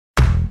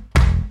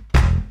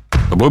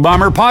the Blue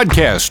Bomber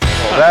Podcast.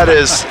 That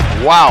is,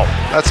 wow,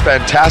 that's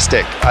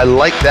fantastic. I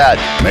like that.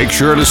 Make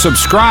sure to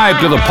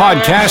subscribe to the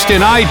podcast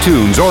in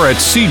iTunes or at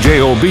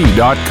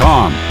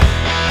cjob.com.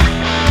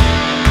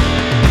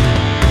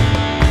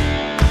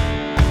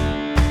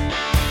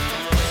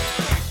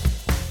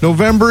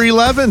 November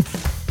 11th,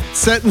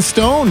 set in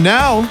stone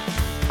now.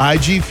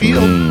 IG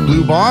Field,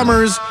 Blue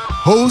Bombers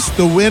host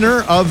the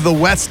winner of the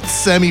West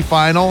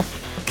semifinal,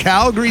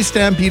 Calgary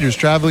Stampeders,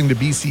 traveling to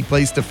BC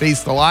Place to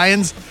face the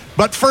Lions.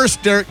 But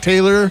first, Derek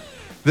Taylor,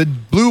 the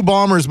Blue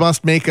Bombers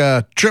must make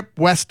a trip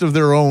west of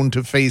their own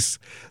to face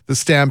the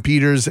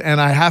Stampeders.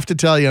 And I have to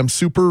tell you, I'm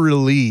super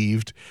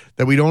relieved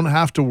that we don't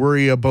have to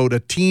worry about a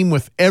team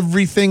with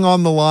everything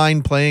on the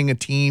line playing a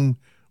team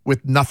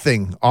with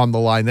nothing on the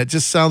line. That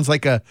just sounds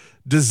like a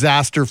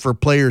disaster for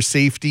player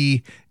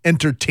safety,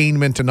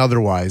 entertainment, and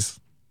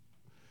otherwise.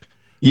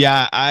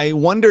 Yeah, I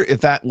wonder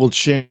if that will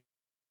change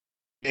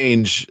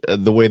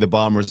the way the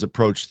Bombers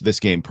approach this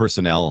game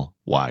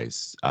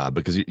personnel-wise,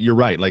 because you're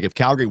right. Like, if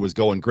Calgary was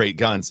going great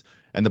guns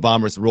and the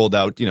Bombers rolled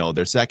out,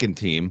 their second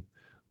team,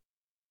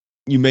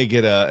 you may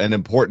get an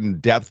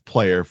important depth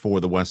player for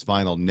the West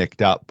Final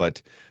nicked up,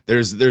 but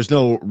there's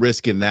no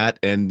risk in that.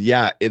 And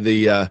yeah,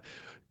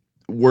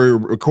 we're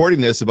recording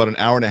this about an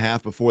hour and a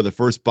half before the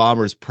first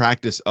Bombers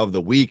practice of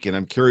the week, and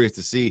I'm curious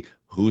to see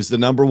who's the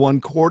number one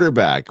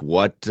quarterback.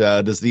 What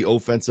does the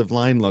offensive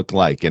line look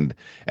like, and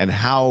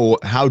how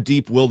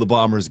deep will the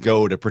Bombers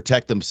go to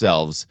protect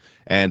themselves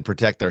and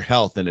protect their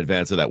health in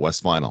advance of that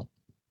West Final?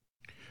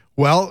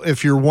 Well,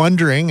 if you're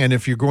wondering, and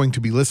if you're going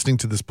to be listening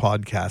to this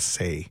podcast,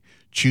 say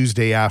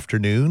Tuesday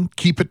afternoon,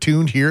 keep it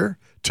tuned here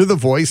to the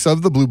voice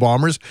of the Blue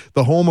Bombers,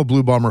 the home of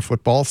Blue Bomber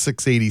football,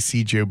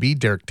 680 CJOB.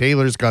 Derek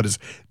Taylor's got his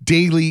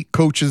daily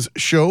coaches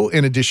show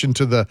in addition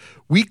to the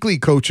weekly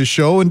coaches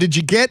show. And did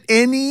you get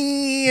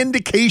any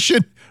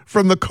indication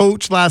from the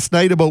coach last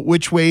night about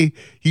which way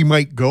he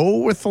might go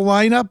with the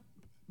lineup?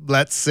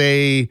 Let's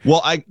say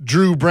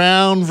Drew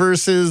Brown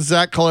versus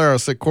Zach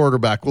Collaros at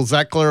quarterback. Will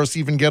Zach Collaros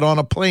even get on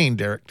a plane,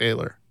 Derek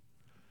Taylor?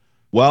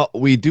 Well,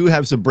 we do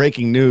have some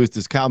breaking news.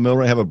 Does Kyle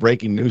Milroy have a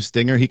breaking news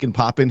stinger he can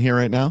pop in here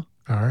right now?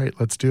 All right,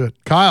 let's do it.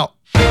 Kyle.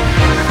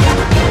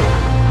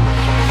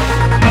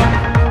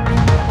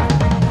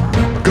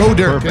 Go,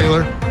 Derek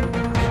Taylor.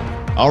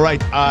 All right.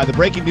 The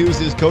breaking news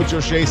is Coach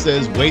O'Shea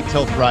says wait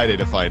till Friday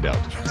to find out.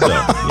 So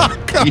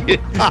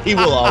he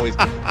will always.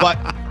 But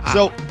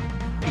so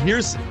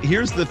here's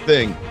the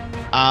thing.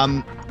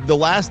 The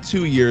last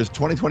 2 years,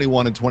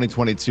 2021 and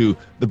 2022,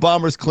 the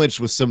Bombers clinched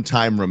with some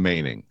time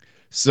remaining.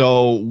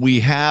 So we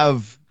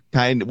have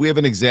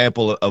an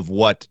example of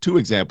two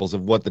examples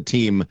of what the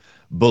team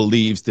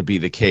believes to be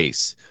the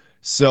case.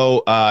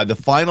 So the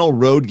final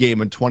road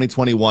game in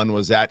 2021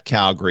 was at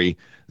Calgary.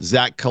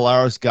 Zach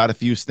Collaros got a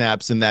few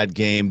snaps in that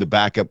game. The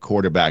backup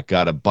quarterback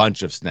got a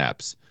bunch of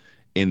snaps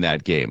in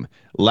that game.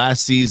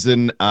 Last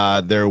season,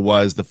 there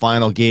was the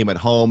final game at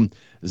home.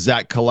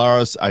 Zach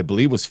Collaros, I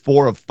believe, was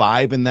 4 of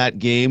 5 in that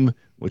game,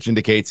 which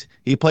indicates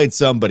he played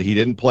some, but he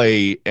didn't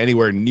play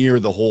anywhere near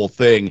the whole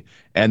thing.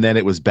 And then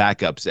it was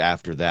backups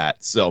after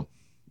that. So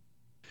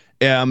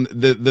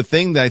the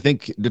thing that I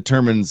think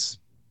determines,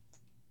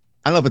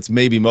 I don't know if it's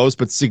maybe most,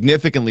 but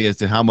significantly as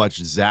to how much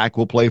Zach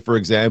will play, for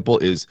example,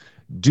 is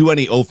do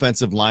any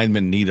offensive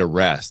linemen need a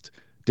rest?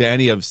 Do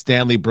any of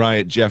Stanley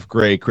Bryant, Jeff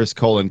Gray, Chris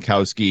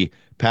Kolankowski,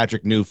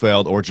 Patrick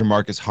Neufeld, or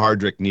Jamarcus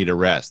Hardrick need a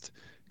rest?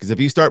 Because if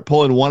you start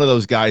pulling one of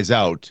those guys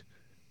out,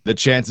 the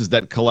chances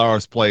that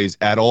Collaros plays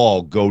at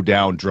all go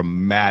down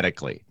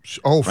dramatically.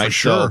 Oh, for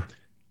sure.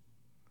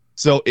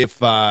 So if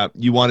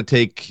you want to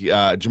take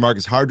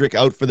Jamarcus Hardrick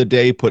out for the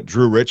day, put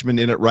Drew Richmond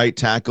in at right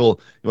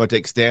tackle, you want to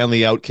take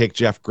Stanley out, kick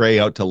Jeff Gray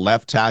out to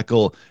left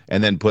tackle,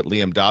 and then put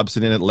Liam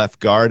Dobson in at left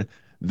guard,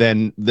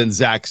 then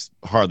Zach's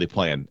hardly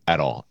playing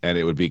at all. And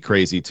it would be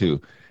crazy too.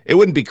 It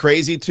wouldn't be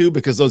crazy too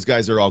because those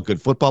guys are all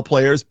good football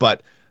players,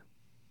 but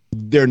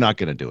they're not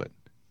going to do it,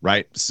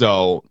 right?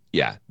 So,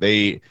 yeah,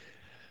 they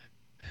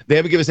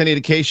haven't given us any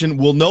indication.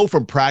 We'll know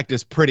from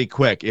practice pretty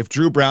quick. If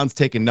Drew Brown's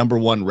taking number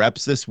 1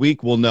 reps this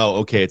week, we'll know,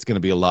 okay, it's going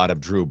to be a lot of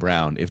Drew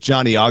Brown. If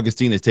Johnny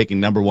Augustine is taking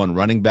number 1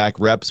 running back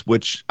reps,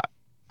 which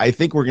I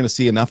think we're going to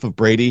see enough of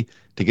Brady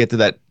to get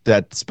to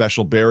that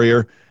special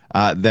barrier,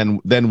 then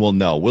we'll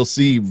know. We'll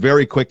see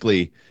very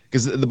quickly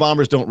because the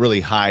Bombers don't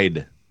really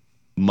hide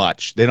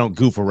much. They don't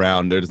goof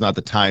around. There's not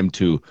the time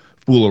to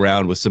fool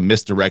around with some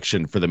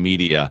misdirection for the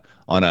media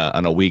on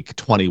a week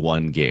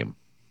 21 game.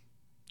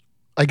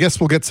 I guess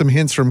we'll get some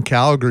hints from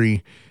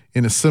Calgary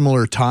in a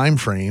similar time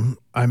frame.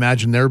 I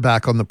imagine they're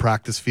back on the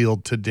practice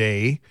field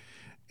today.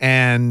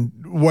 And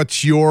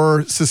what's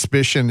your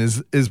suspicion?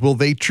 Is will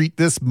they treat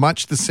this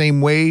much the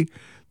same way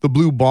the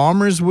Blue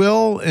Bombers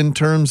will in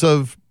terms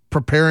of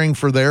preparing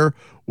for their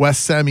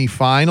West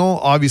semifinal?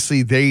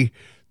 Obviously, they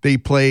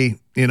play,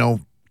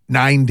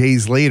 9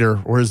 days later,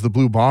 whereas the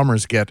Blue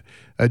Bombers get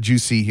a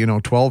juicy,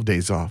 12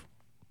 days off.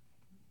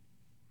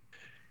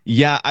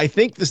 Yeah, I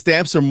think the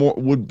Stamps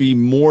would be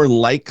more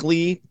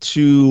likely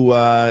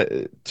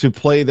to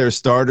play their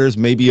starters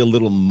maybe a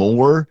little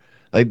more.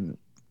 Like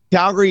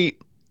Calgary,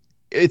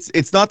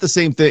 it's not the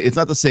same thing. It's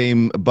not the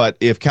same, but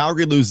if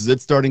Calgary loses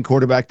its starting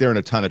quarterback, they're in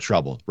a ton of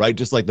trouble, right?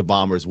 Just like the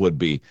Bombers would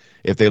be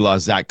if they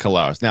lost Zach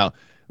Collaros. Now,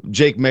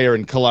 Jake Maier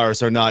and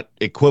Collaros are not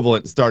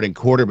equivalent starting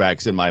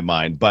quarterbacks in my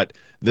mind, but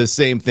the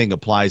same thing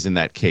applies in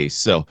that case.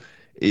 So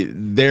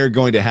they're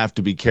going to have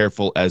to be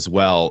careful as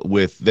well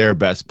with their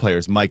best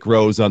players. Mike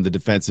Rose on the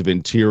defensive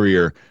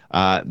interior,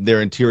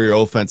 their interior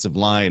offensive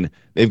line.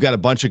 They've got a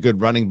bunch of good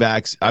running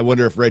backs. I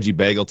wonder if Reggie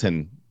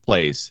Bagleton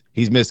plays.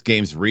 He's missed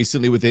games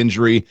recently with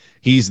injury.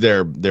 He's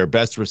their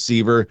best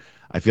receiver.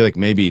 I feel like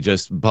maybe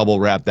just bubble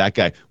wrap that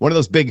guy. One of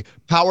those big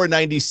Power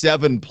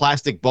 97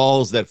 plastic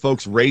balls that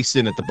folks race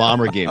in at the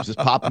Bomber games. Just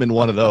pop them in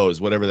one of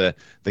those, whatever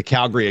the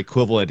Calgary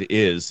equivalent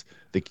is,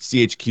 the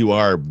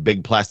CHQR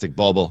big plastic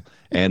bubble,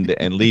 and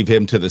leave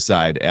him to the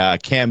side.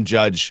 Cam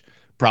Judge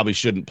probably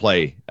shouldn't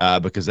play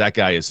because that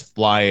guy is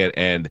flying,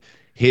 and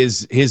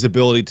his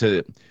ability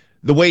to,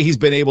 the way he's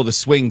been able to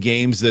swing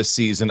games this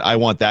season, I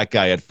want that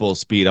guy at full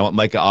speed. I want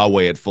Micah Awe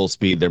at full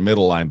speed, their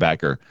middle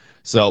linebacker.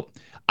 So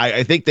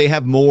I think they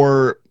have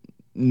more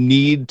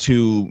need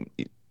to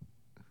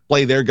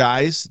play their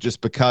guys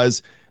just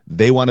because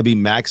they want to be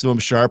maximum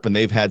sharp, and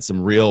they've had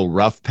some real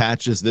rough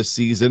patches this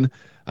season.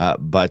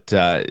 But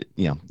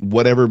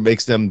whatever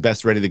makes them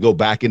best ready to go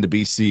back into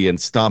BC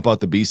and stomp out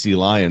the BC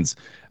Lions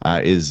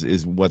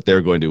is what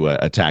they're going to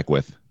attack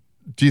with.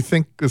 Do you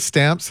think the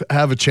Stamps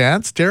have a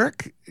chance,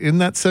 Derek, in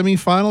that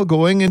semifinal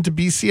going into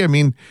BC? I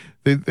mean,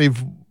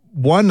 they've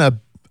won a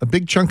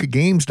big chunk of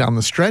games down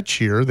the stretch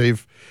here.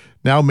 They've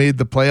now made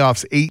the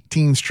playoffs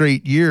 18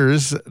 straight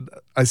years.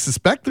 I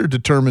suspect they're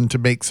determined to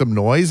make some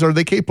noise. Are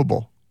they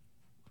capable?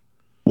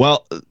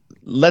 Well,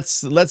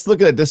 let's look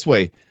at it this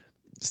way.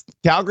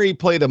 Calgary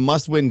played a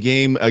must-win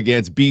game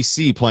against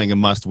BC, playing a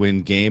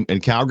must-win game,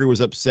 and Calgary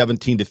was up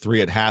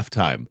 17-3 at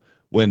halftime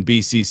when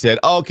BC said,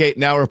 okay,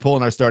 now we're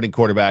pulling our starting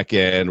quarterback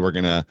and we're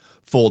going to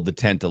fold the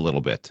tent a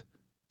little bit.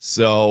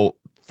 So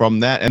from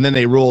that, and then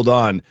they rolled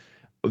on.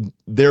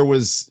 It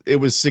was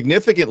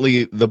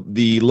significantly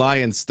the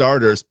Lions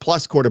starters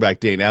plus quarterback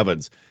Dane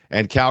Evans,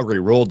 and Calgary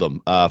rolled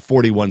them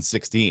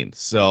 41-16.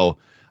 So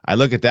I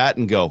look at that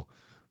and go,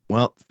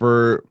 well,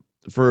 for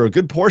a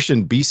good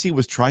portion, BC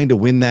was trying to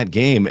win that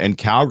game, and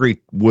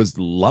Calgary was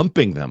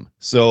lumping them.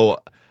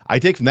 So I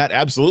take from that,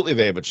 absolutely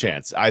they have a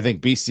chance. I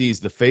think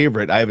BC's the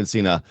favorite. I haven't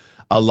seen a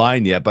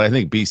line yet, but I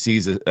think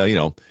BC's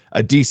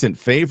a decent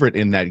favorite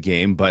in that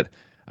game. But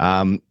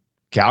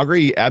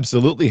Calgary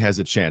absolutely has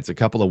a chance. A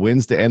couple of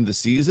wins to end the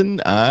season.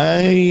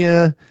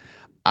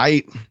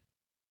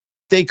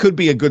 They could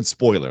be a good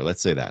spoiler.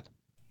 Let's say that.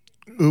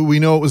 We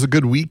know it was a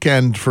good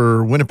weekend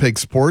for Winnipeg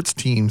sports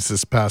teams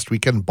this past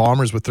weekend.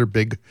 Bombers with their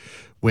big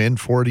win,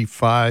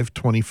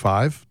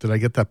 45-25. Did I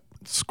get that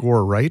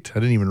score right? I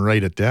didn't even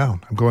write it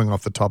down. I'm going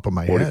off the top of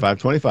my head.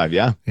 45-25,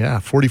 yeah. Yeah,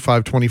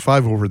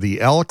 45-25 over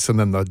the Elks, and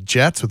then the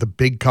Jets with a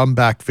big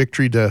comeback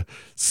victory to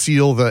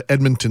seal the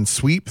Edmonton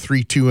sweep,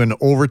 3-2 in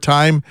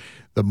overtime.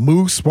 The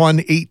Moose won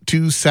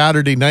 8-2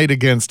 Saturday night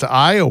against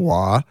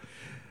Iowa.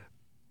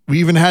 We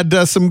even had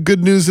some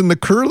good news in the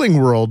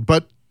curling world,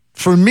 but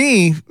for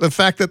me, the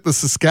fact that the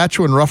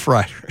Saskatchewan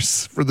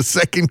Roughriders, for the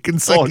second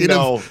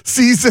consecutive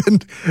season,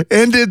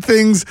 ended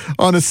things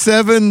on a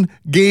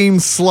 7-game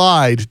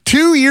slide.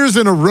 2 years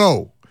in a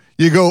row,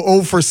 you go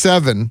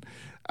 0-7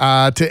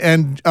 to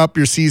end up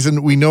your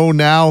season. We know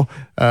now,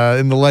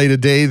 in the light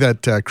of day,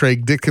 that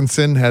Craig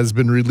Dickinson has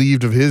been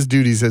relieved of his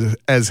duties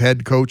as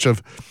head coach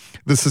of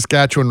the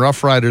Saskatchewan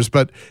Roughriders.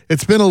 But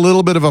it's been a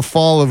little bit of a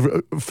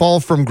fall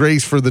from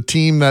grace for the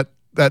team that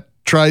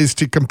tries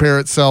to compare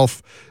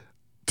itself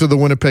to the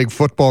Winnipeg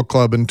Football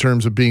Club in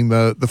terms of being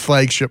the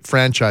flagship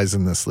franchise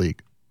in this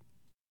league.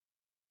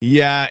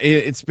 Yeah,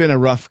 it's been a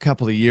rough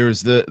couple of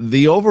years.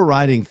 The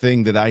overriding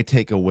thing that I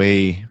take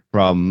away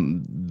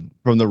from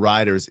the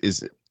Riders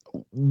is,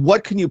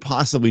 what can you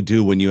possibly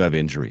do when you have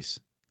injuries?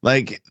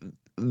 Like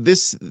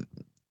this,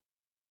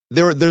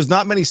 there's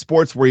not many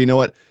sports where, you know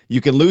what,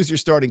 you can lose your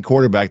starting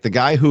quarterback. The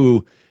guy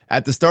who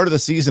at the start of the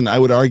season, I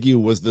would argue,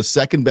 was the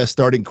second best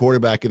starting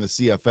quarterback in the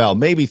CFL,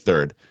 maybe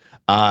third.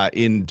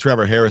 In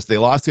Trevor Harris, they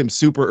lost him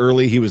super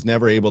early. He was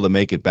never able to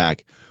make it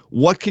back.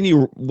 What can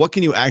you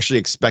actually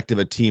expect of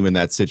a team in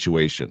that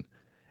situation?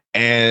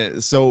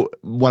 And so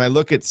when I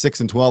look at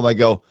 6-12, I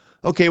go,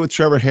 okay, with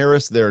Trevor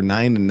Harris, they're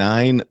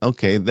 9-9.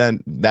 Okay,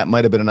 then that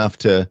might have been enough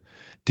to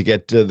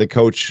get the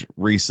coach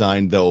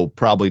re-signed, though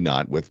probably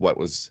not with what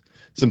was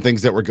some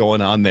things that were going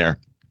on there.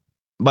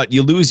 But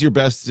you lose your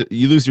best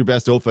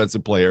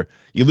offensive player.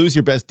 You lose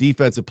your best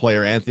defensive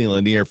player, Anthony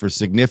Lanier, for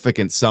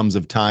significant sums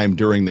of time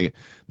during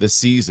the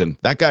season.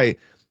 That guy,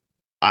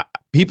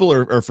 people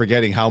are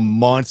forgetting how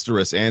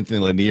monstrous Anthony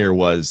Lanier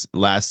was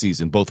last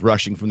season, both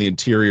rushing from the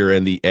interior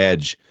and the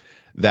edge.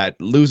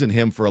 That losing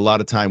him for a lot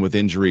of time with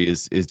injury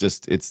is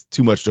just, it's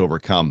too much to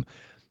overcome.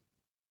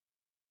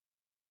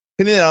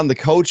 Pinning it on the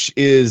coach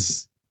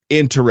is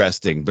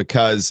interesting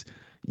because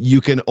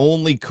you can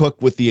only cook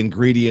with the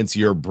ingredients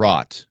you're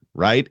brought.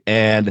 Right.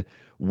 And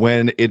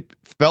when it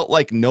felt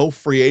like no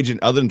free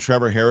agent other than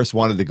Trevor Harris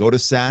wanted to go to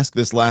Sask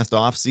this last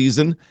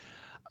offseason,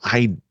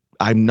 I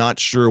I'm not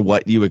sure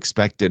what you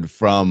expected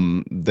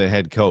from the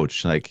head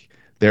coach. Like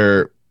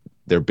their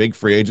big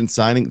free agent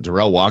signing,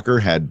 Darrell Walker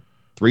had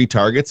 3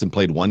 targets and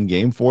played 1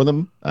 game for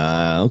them.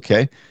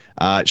 Okay.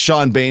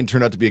 Sean Bain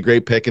turned out to be a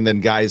great pick, and then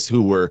guys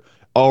who were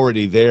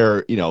already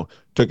there,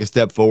 took a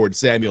step forward.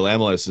 Samuel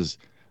Emilus is,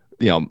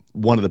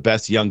 one of the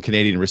best young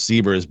Canadian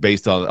receivers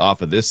based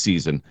off of this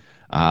season.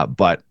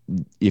 But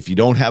if you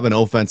don't have an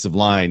offensive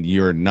line,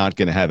 you're not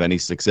going to have any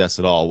success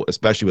at all,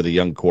 especially with a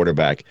young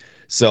quarterback.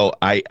 So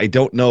I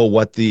don't know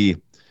what the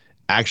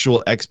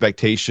actual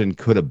expectation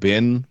could have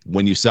been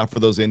when you suffer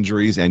those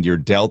injuries and you're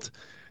dealt,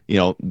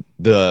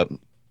 the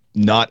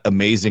not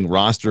amazing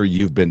roster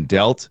you've been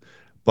dealt.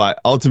 But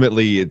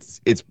ultimately,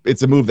 it's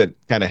a move that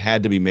kind of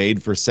had to be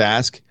made for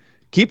Sask.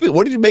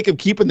 What did you make of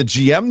keeping the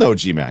GM though,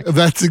 GMAC?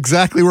 That's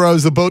exactly where I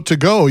was about to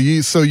go.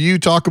 You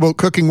talk about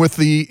cooking with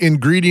the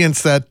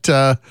ingredients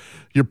that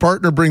your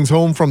partner brings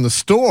home from the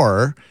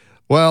store.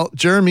 Well,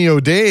 Jeremy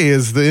O'Day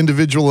is the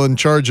individual in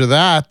charge of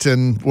that.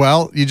 And,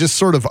 well, you just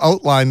sort of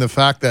outlined the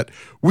fact that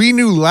we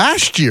knew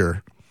last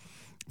year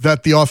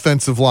that the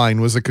offensive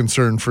line was a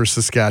concern for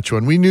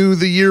Saskatchewan. We knew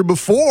the year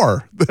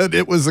before that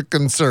it was a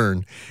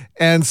concern.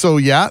 And so,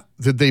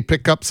 did they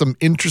pick up some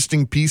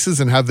interesting pieces,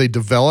 and have they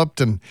developed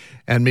and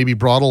maybe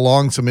brought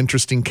along some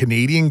interesting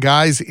Canadian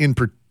guys in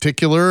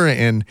particular,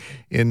 and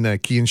in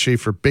Kian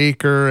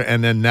Schaefer-Baker,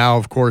 and then now,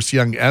 of course,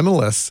 young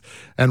Emilus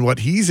and what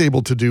he's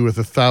able to do with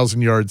a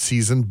 1,000-yard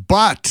season.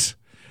 But,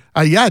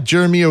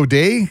 Jeremy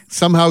O'Day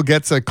somehow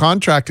gets a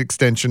contract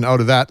extension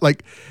out of that.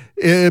 Like,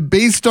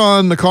 based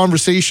on the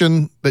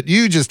conversation that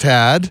you just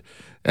had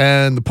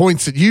and the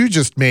points that you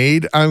just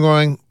made, I'm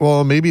going,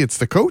 well, maybe it's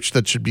the coach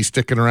that should be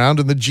sticking around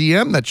and the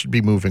GM that should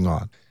be moving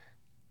on.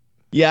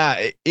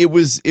 Yeah, it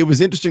was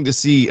interesting to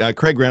see.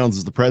 Craig Reynolds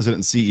is the president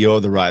and CEO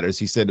of the Riders.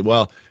 He said,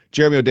 well,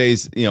 Jeremy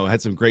O'Day's,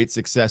 had some great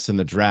success in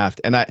the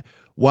draft. And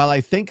while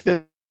I think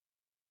that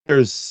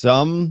there's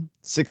some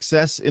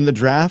success in the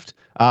draft,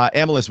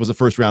 Emilus was a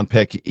first-round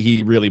pick.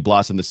 He really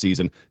blossomed this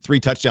season. 3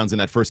 touchdowns in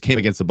that first game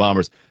against the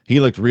Bombers. He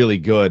looked really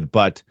good.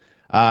 But,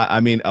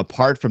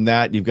 apart from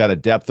that, you've got a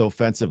depth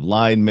offensive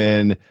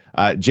lineman.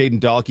 Jaden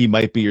Dahlke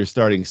might be your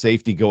starting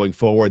safety going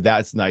forward.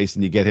 That's nice,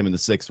 and you get him in the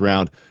 6th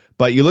round.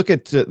 But you look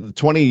at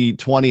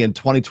 2020 and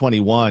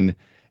 2021,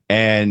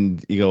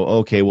 and you go,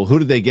 okay, well, who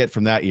did they get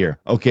from that year?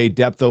 Okay,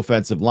 depth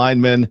offensive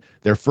lineman.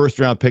 Their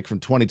first-round pick from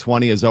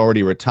 2020 is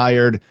already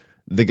retired.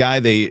 The guy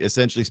they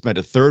essentially spent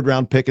a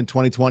 3rd-round pick in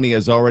 2020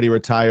 is already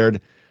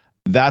retired.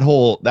 That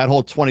whole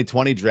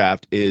 2020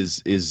 draft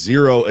is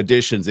 0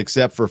 additions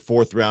except for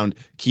 4th-round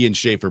Kian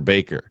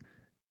Schaefer-Baker.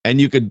 And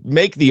you could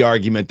make the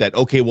argument that,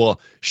 okay, well,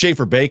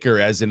 Schaefer-Baker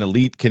as an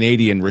elite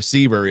Canadian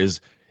receiver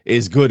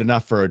is good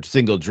enough for a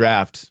single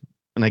draft.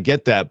 And I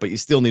get that, but you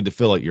still need to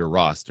fill out your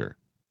roster.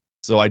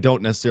 So I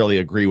don't necessarily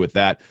agree with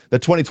that. The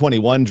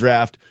 2021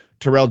 draft,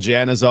 Terrell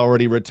Jan is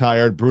already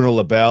retired. Bruno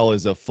Labelle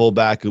is a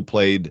fullback who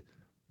played,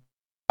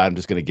 I'm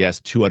just going to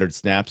guess, 200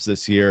 snaps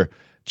this year.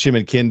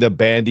 Chiminkinda,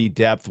 Bandy,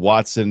 depth.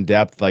 Watson,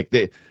 depth. Like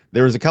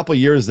there was a couple of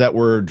years that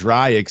were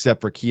dry except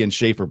for Kian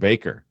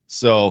Schaefer-Baker.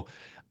 So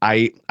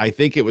I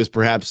think it was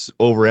perhaps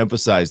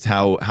overemphasized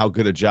how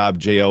good a job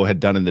J.O. had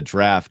done in the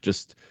draft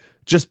just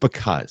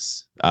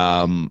because.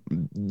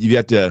 You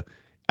have to,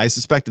 I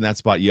suspect in that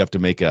spot you have to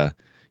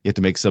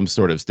make some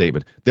sort of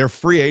statement. Their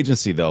free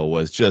agency though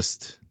was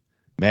just,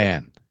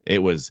 man,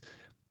 it was.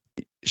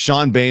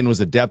 Sean Bain was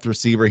a depth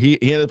receiver. He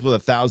ended up with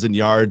 1,000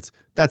 yards.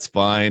 That's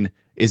fine.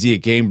 Is he a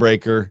game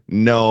breaker?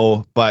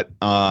 No, but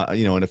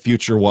in a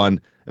future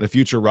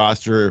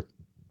roster,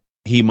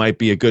 he might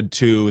be a good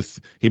 2.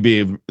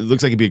 It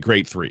looks like he'd be a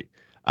great 3.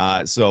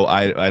 So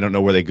I don't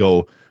know where they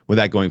go with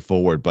that going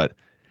forward, but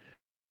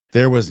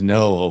there was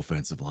no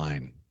offensive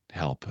line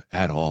help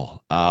at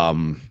all.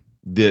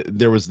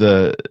 There was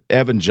the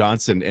Evan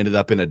Johnson ended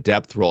up in a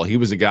depth role. He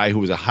was a guy who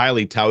was a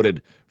highly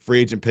touted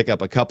free agent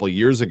pickup a couple of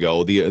years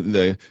ago.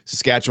 The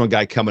Saskatchewan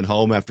guy coming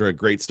home after a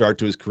great start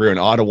to his career in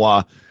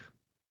Ottawa,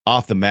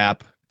 off the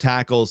map,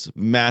 tackles,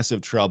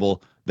 massive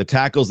trouble. The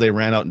tackles they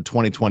ran out in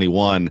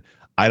 2021,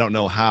 I don't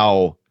know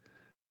how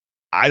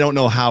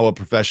a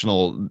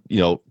professional,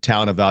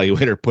 talent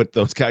evaluator put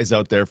those guys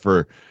out there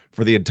for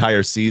the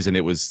entire season.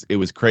 It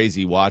was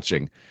crazy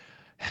watching.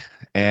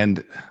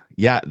 And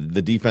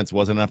the defense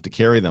wasn't enough to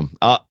carry them.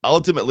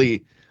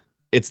 Ultimately,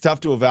 it's tough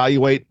to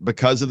evaluate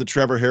because of the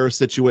Trevor Harris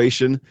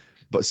situation.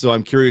 But so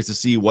I'm curious to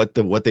see what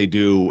they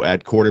do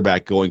at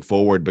quarterback going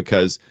forward,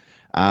 because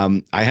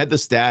I had the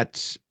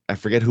stat, I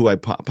forget who I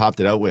popped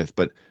it out with,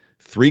 but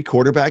 3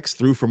 quarterbacks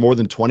threw for more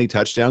than 20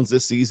 touchdowns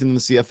this season in the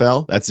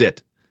CFL. That's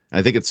it. And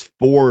I think it's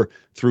 4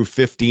 through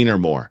 15 or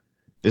more.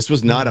 This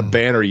was not a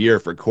banner year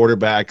for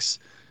quarterbacks,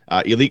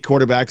 elite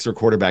quarterbacks or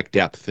quarterback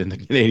depth in the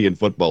Canadian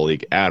Football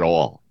League at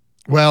all.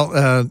 Well,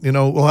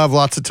 we'll have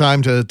lots of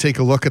time to take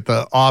a look at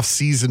the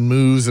off-season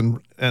moves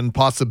and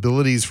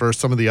possibilities for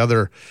some of the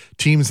other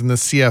teams in the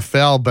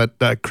CFL.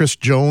 But Chris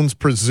Jones,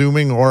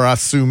 presuming or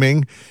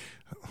assuming,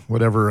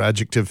 whatever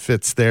adjective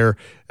fits there.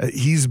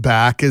 He's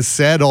back. Has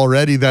said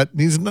already that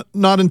he's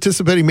not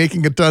anticipating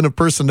making a ton of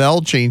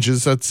personnel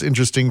changes. That's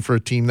interesting for a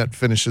team that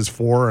finishes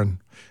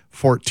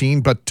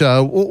 4-14, but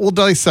we'll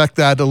dissect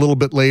that a little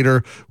bit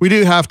later. We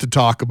do have to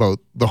talk about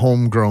the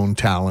homegrown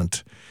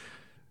talent.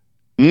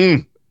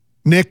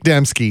 Nick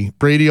Dembski,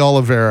 Brady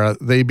Oliveira,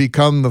 they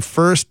become the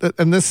first,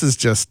 and this is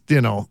just,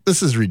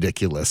 this is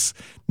ridiculous.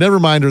 Never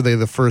mind are they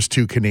the first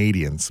two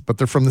Canadians, but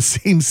they're from the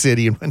same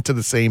city and went to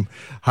the same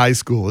high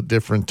school at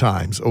different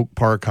times, Oak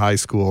Park High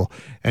School.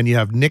 And you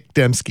have Nick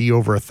Dembski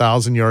over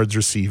 1,000 yards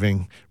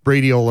receiving,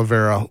 Brady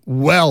Oliveira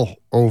well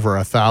over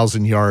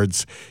 1,000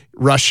 yards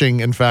rushing.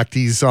 In fact,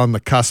 he's on the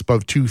cusp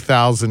of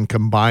 2,000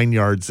 combined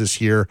yards this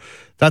year.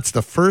 That's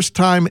the first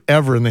time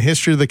ever in the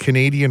history of the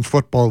Canadian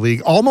Football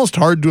League. Almost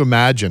hard to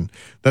imagine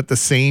that the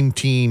same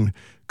team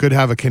could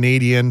have a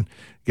Canadian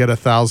get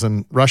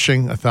 1,000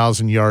 rushing,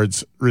 1,000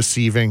 yards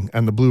receiving,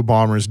 and the Blue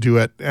Bombers do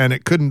it. And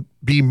it couldn't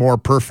be more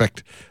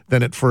perfect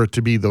than for it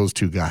to be those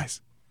two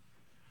guys.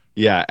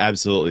 Yeah,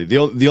 absolutely.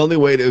 The only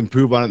way to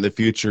improve on it in the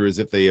future is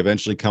if they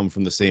eventually come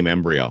from the same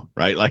embryo,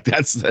 right? Like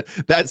that's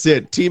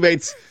it.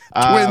 Teammates,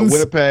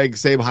 Winnipeg,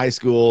 same high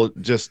school,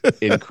 just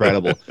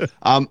incredible.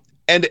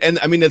 And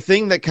I mean, the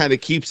thing that kind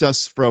of keeps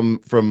us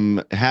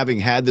from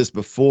having had this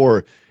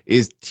before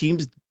is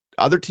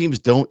other teams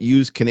don't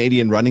use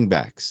Canadian running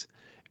backs.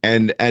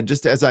 And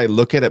just as I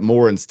look at it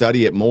more and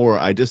study it more,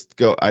 I just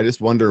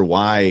wonder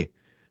why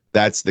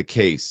that's the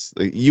case.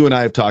 You and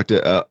I have talked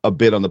a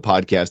bit on the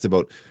podcast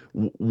about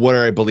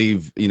where I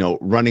believe,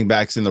 running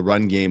backs in the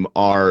run game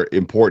are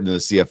important in the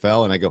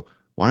CFL. And I go,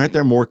 why aren't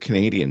there more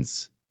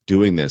Canadians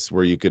doing this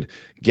where you could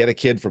get a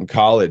kid from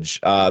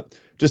college?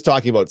 Just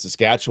talking about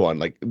Saskatchewan,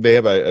 like they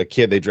have a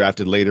kid they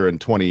drafted later in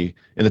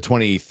the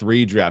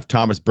 23 draft,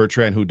 Thomas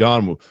Bertrand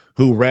Houdon,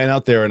 who ran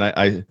out there,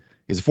 and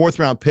he's a 4th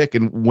round pick.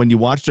 And when you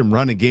watched him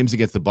run in games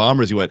against the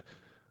Bombers, you went,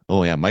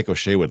 oh yeah, Mike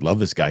O'Shea would love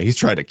this guy. He's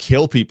trying to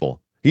kill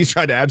people. He's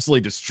trying to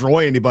absolutely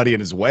destroy anybody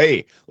in his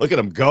way. Look at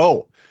him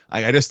go.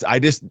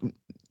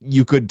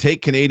 You could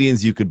take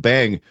Canadians, you could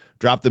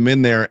drop them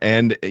in there,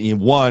 and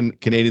one,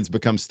 Canadians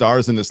become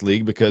stars in this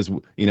league because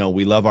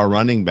we love our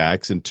running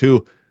backs, and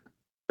two,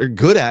 they're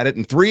good at it,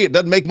 and three, it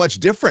doesn't make much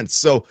difference.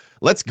 So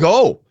let's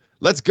go.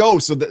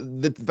 So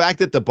the fact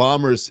that the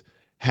Bombers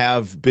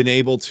have been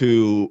able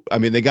to,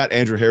 they got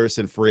Andrew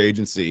Harrison free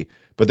agency,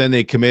 but then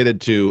they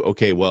committed to,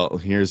 okay, well,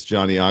 here's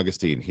Johnny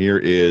Augustine, here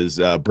is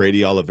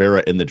Brady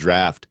Oliveira in the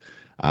draft.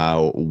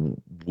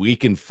 We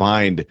can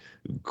find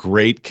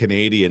great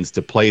Canadians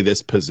to play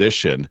this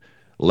position.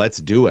 Let's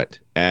do it.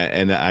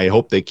 And I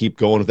hope they keep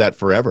going with that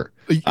forever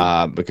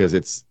because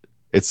it's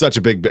such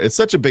a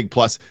big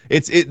plus.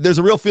 There's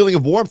a real feeling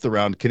of warmth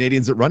around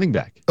Canadians at running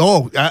back.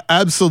 Oh,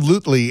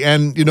 absolutely.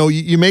 And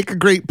you make a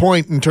great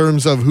point in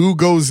terms of who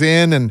goes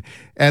in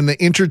and the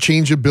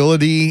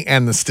interchangeability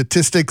and the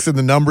statistics and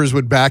the numbers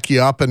would back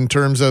you up in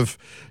terms of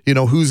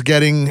who's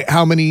getting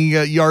how many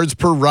yards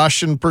per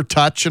rush and per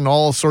touch and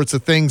all sorts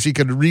of things. You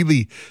could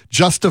really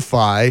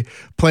justify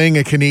playing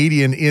a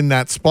Canadian in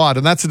that spot,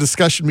 and that's a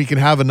discussion we can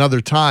have another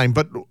time.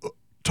 But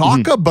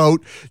talk about,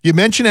 you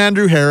mentioned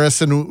Andrew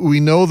Harris, and we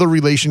know the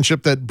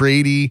relationship that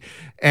Brady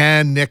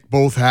and Nick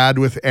both had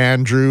with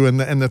Andrew and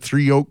the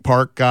 3 Oak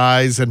Park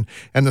guys and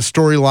the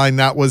storyline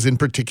that was in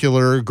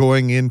particular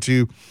going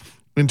into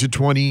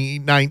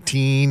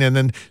 2019 and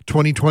then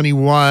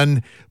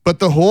 2021. But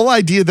the whole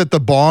idea that the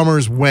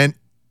Bombers went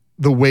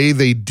the way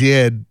they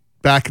did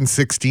back in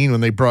 2016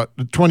 when they brought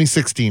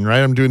 2016,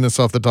 right? I'm doing this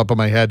off the top of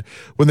my head.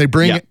 When they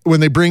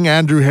bring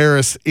Andrew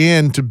Harris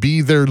in to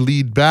be their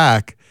lead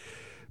back,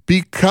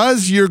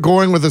 because you're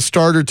going with a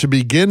starter to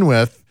begin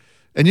with,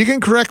 and you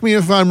can correct me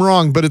if I'm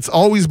wrong, but it's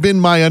always been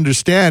my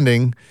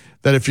understanding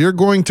that if you're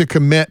going to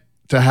commit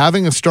to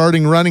having a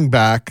starting running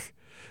back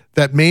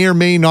that may or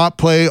may not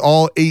play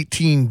all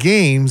 18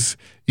 games,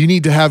 you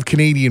need to have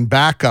Canadian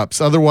backups.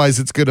 Otherwise,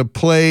 it's going to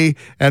play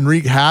and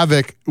wreak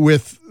havoc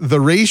with the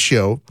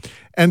ratio.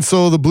 And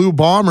so the Blue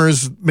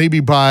Bombers, maybe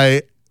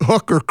by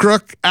hook or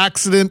crook,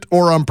 accident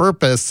or on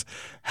purpose,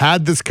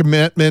 had this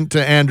commitment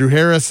to Andrew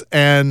Harris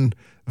and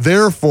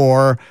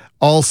therefore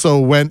also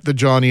went the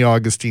Johnny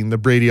Augustine, the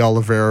Brady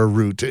Oliveira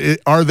route.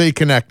 Are they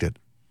connected?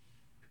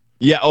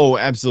 Yeah. Oh,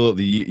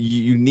 absolutely.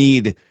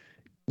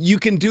 You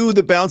can do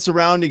the bounce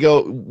around. To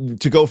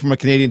go from a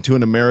Canadian to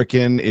an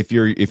American if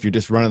you're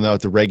just running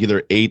out the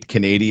regular 8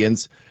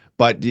 Canadians,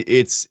 but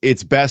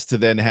it's best to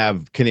then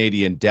have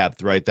Canadian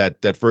depth, right?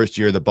 That first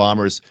year, the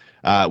Bombers,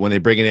 when they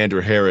bring in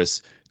Andrew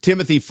Harris,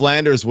 Timothy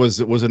Flanders was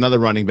another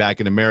running back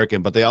in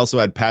American, but they also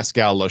had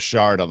Pascal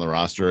Lochard on the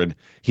roster, and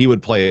he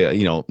would play,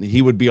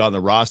 he would be on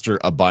the roster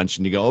a bunch,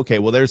 and you go, okay,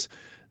 well,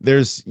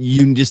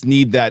 you just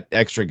need that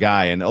extra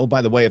guy. And oh,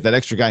 by the way, if that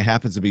extra guy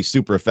happens to be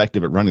super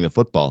effective at running the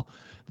football,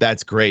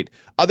 that's great.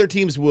 Other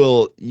teams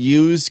will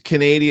use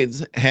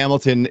Canadians.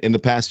 Hamilton in the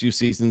past few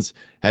seasons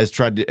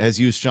has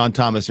used Sean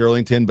Thomas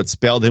Erlington, but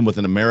spelled him with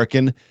an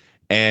American.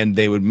 And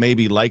they would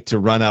maybe like to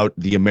run out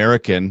the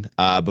American.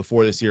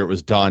 Before this year, it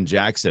was Don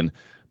Jackson.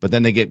 but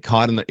then they get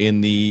caught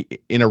in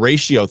a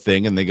ratio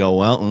thing, and they go,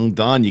 well,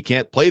 Don, you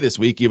can't play this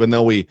week, even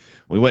though we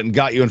went and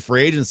got you in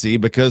free agency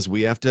because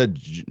we have to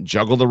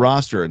juggle the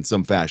roster in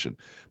some fashion.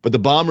 But the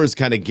Bombers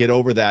kind of get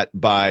over that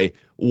by,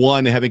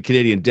 one, having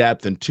Canadian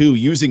depth, and two,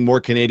 using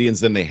more Canadians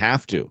than they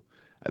have to.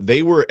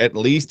 They were at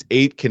least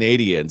 8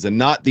 Canadians, and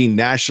not the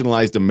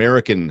nationalized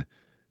American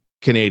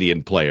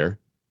Canadian player,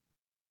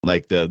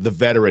 like the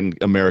veteran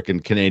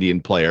American Canadian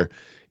player,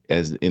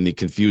 as in the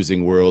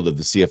confusing world of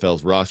the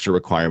CFL's roster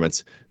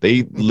requirements.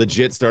 They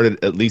legit started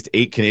at least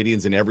 8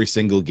 Canadians in every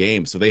single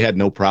game, so they had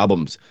no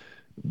problems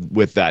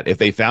with that. If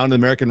they found an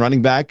American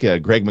running back,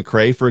 Greg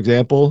McCrae, for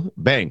example,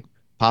 bang,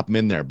 pop him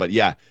in there. But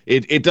yeah,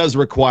 it does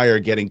require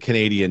getting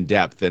Canadian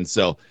depth, and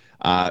so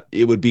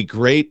it would be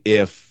great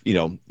if,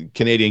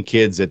 Canadian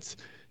kids at,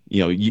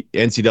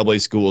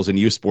 NCAA schools and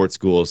youth sports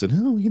schools,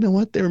 and you know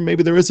what,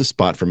 maybe there is a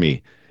spot for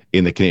me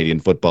in the Canadian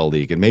Football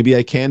League, and maybe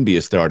I can be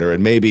a starter,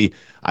 and maybe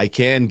I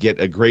can get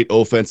a great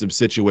offensive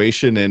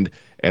situation, and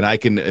I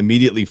can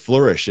immediately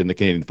flourish in the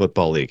Canadian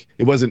Football League.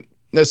 It wasn't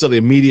necessarily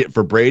immediate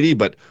for Brady,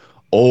 but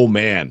oh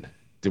man,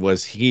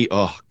 was he?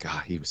 Oh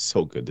God, he was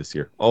so good this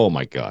year. Oh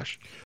my gosh.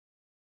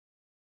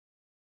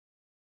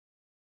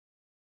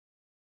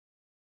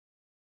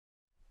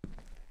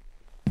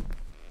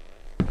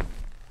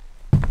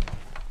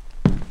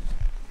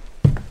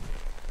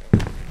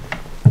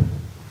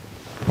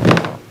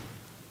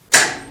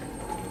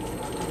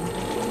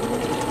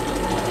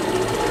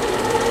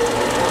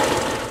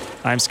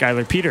 I'm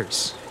Skylar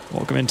Peters.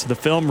 Welcome into the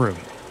film room.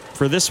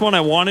 For this one,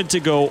 I wanted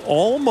to go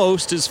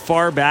almost as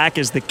far back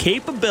as the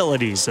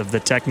capabilities of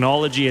the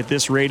technology at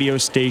this radio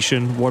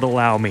station would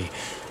allow me.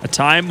 A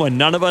time when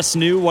none of us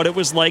knew what it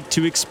was like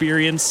to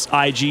experience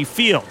IG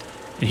Field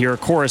and hear a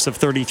chorus of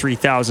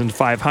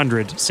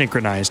 33,500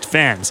 synchronized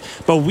fans.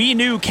 But we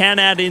knew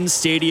Canad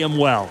Stadium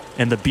well,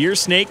 and the Beer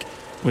Snake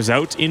was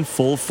out in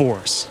full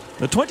force.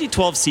 The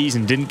 2012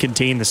 season didn't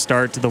contain the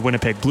start the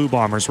Winnipeg Blue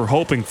Bombers were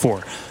hoping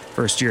for.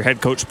 First-year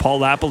head coach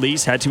Paul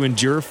LaPolice had to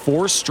endure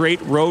 4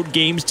 straight road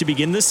games to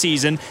begin the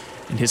season,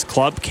 and his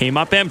club came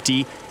up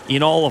empty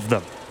in all of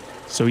them.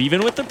 So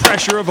even with the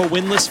pressure of a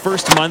winless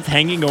first month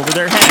hanging over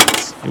their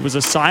heads, it was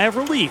a sigh of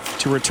relief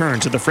to return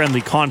to the friendly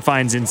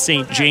confines in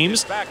St.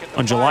 James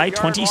on July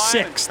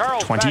 26,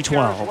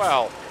 2012.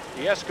 Well,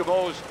 the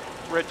Eskimos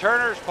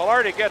returners,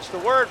 Pilardi gets the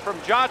word from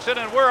Johnson,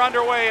 and we're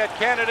underway at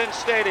Canada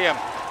Stadium.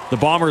 The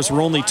Bombers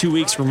were only 2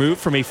 weeks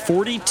removed from a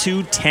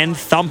 42-10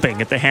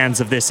 thumping at the hands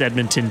of this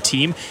Edmonton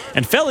team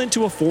and fell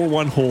into a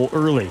 4-1 hole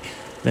early.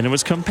 Then it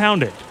was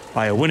compounded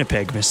by a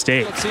Winnipeg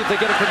mistake. Let's see if they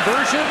get a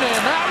conversion,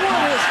 and that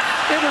one is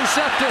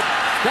intercepted.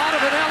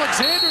 Donovan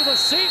Alexander, the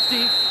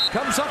safety,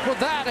 comes up with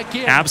that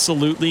again.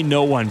 Absolutely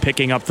no one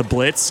picking up the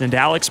blitz, and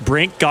Alex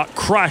Brink got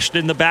crushed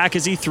in the back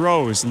as he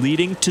throws,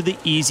 leading to the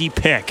easy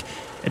pick.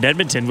 And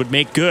Edmonton would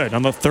make good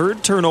on the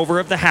third turnover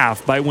of the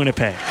half by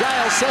Winnipeg.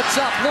 Giles sets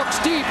up, looks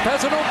deep,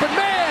 has an open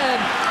man.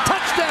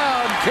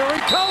 Touchdown, Kerry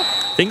Cope.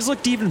 Things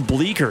looked even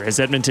bleaker as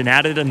Edmonton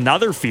added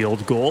another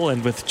field goal,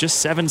 and with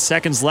just 7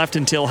 seconds left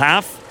until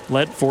half,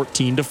 led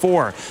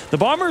 14-4. The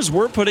Bombers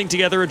were putting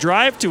together a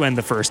drive to end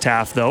the first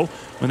half, though,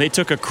 when they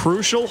took a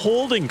crucial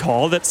holding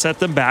call that set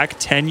them back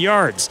 10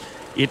 yards.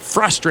 It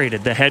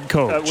frustrated the head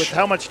coach. With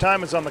how much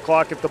time is on the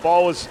clock, if the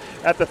ball was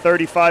at the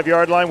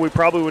 35-yard line, we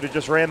probably would have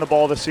just ran the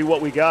ball to see what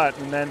we got.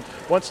 And then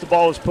once the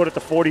ball was put at the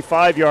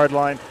 45-yard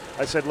line,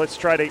 I said, let's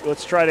try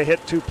to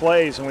hit 2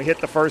 plays, and we hit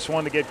the first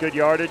one to get good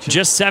yardage.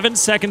 Just 7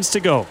 seconds to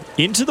go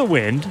into the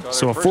wind,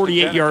 so a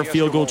 48-yard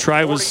field goal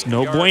try was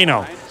no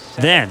bueno.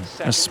 Then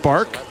a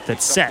spark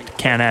that set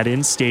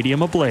Canad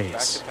Stadium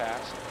ablaze.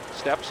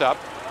 Steps up.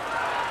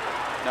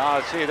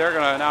 Now, see,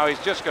 now he's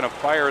just gonna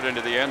fire it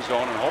into the end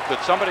zone and hope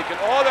that somebody can.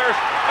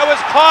 It was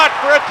caught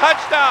for a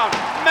touchdown.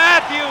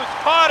 Matthews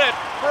caught it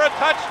for a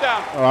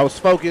touchdown. I was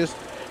focused.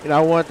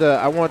 I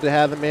wanted to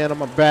have the man on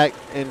my back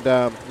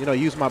and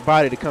use my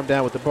body to come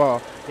down with the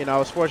ball. I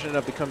was fortunate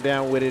enough to come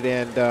down with it,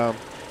 and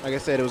like I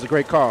said, it was a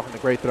great call and a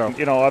great throw.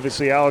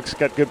 Obviously Alex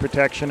got good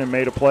protection and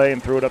made a play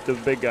and threw it up to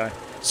the big guy.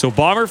 So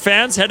Bomber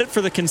fans headed for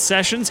the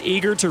concessions,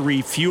 eager to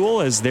refuel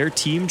as their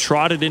team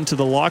trotted into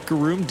the locker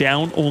room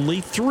down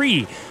only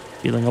 3,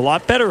 feeling a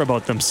lot better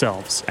about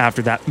themselves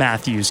after that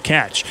Matthews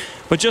catch.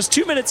 But just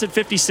 2 minutes and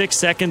 56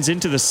 seconds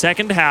into the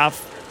second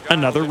half,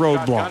 another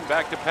roadblock.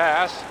 Back to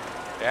pass,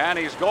 and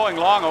he's going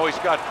long. He's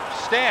got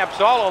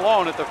Stamps all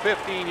alone at the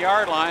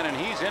 15-yard line, and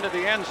he's into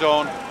the end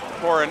zone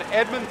for an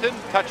Edmonton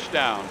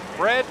touchdown.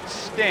 Fred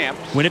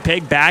Stamps.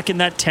 Winnipeg back in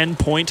that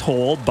 10-point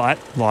hole, but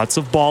lots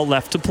of ball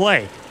left to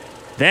play.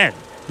 Then,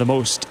 the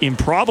most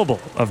improbable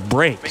of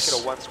breaks. Make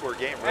it a one-score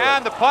game, really.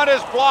 And the punt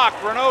is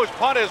blocked. Renault's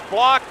punt is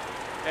blocked,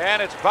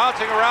 and it's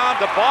bouncing around.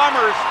 The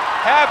Bombers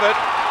have it,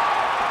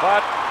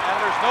 and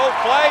there's no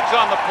flags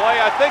on the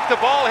play. I think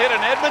the ball hit an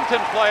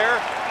Edmonton player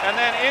and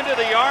then into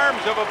the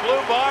arms of a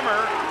Blue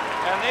Bomber,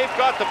 and they've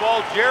got the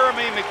ball.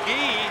 Jeremy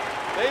McGee,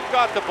 they've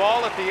got the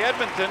ball at the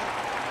Edmonton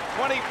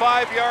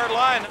 25-yard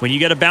line. When you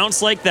get a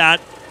bounce like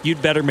that,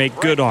 you'd better make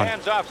good on it.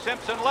 Hands off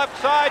Simpson, left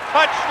side,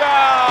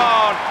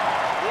 touchdown!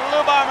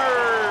 Blue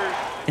Bombers!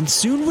 and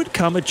soon would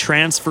come a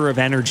transfer of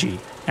energy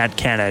at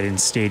Canadian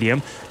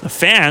Stadium. The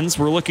fans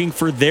were looking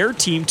for their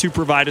team to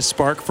provide a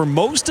spark for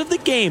most of the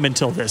game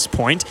until this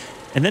point,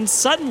 and then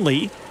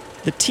suddenly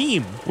the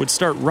team would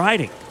start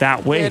riding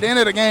that way. At the end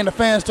of the game, the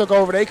fans took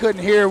over. They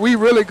couldn't hear. We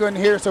really couldn't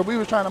hear, so we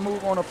were trying to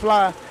move on the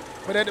fly.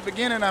 But at the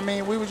beginning,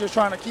 we were just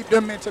trying to keep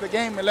them into the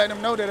game and let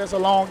them know that it's a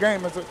long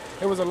game.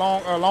 It was a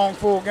long,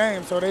 full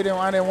game, so I didn't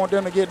want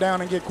them to get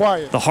down and get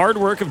quiet. The hard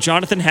work of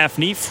Jonathan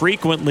Hefney,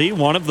 frequently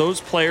one of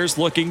those players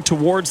looking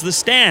towards the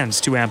stands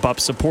to amp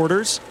up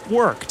supporters,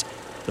 worked.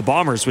 The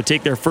Bombers would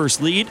take their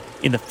first lead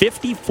in the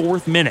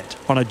 54th minute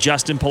on a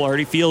Justin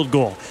Pilardi field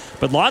goal.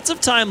 But lots of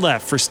time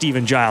left for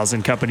Stephen Giles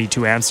and company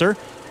to answer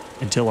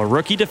until a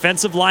rookie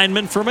defensive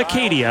lineman from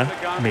Acadia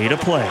made a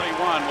play.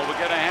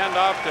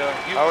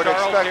 I would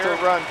expect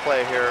a run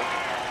play here,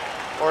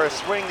 or a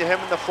swing to him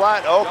in the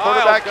flat. Oh,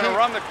 quarterback going to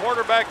run the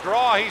quarterback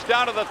draw. He's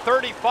down to the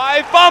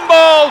 35,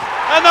 fumbles,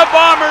 and the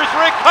Bombers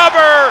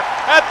recover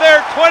at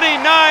their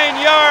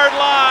 29-yard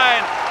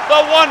line.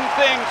 The one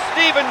thing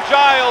Stephen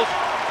Giles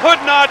could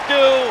not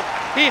do,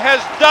 he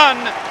has done.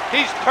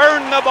 He's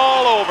turned the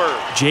ball over.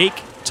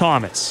 Jake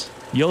Thomas.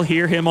 You'll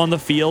hear him on the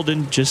field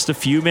in just a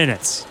few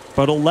minutes.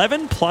 But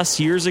 11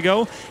 plus years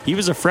ago, he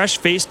was a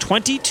fresh-faced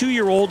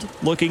 22-year-old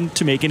looking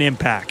to make an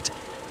impact.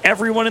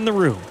 Everyone in the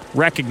room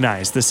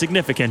recognized the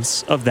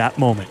significance of that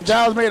moment.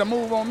 Giles made a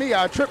move on me.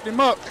 I tripped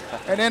him up.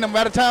 And then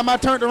by the time I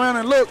turned around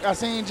and looked, I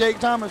seen Jake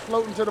Thomas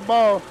floating to the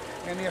ball.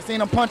 And I seen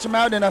him punch him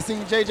out, and I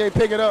seen JJ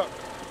pick it up.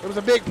 It was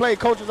a big play.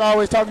 Coaches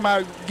always talking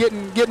about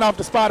getting off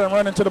the spot and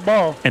running to the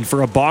ball. And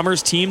for a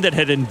Bombers team that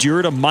had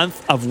endured a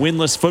month of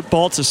winless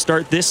football to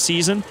start this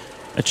season,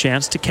 a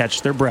chance to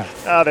catch their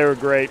breath. They were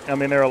great.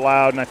 They're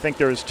loud, and I think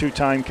there was 2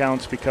 time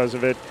counts because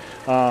of it.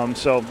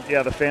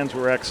 The fans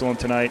were excellent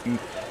tonight,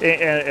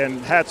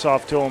 and hats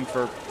off to them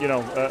for,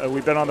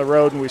 we've been on the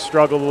road and we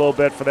struggled a little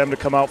bit. For them to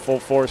come out full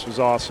force was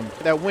awesome.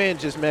 That win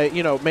just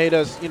made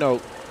us,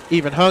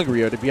 even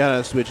hungrier, to be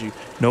honest with you.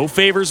 No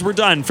favors were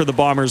done for the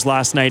Bombers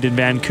last night in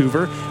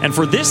Vancouver, and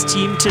for this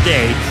team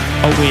today,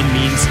 a win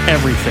means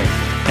everything.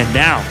 And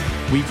now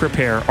we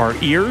prepare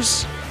our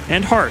ears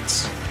and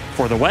hearts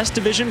for the West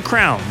Division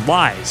crown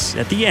lies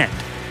at the end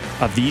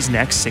of these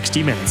next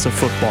 60 minutes of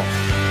football.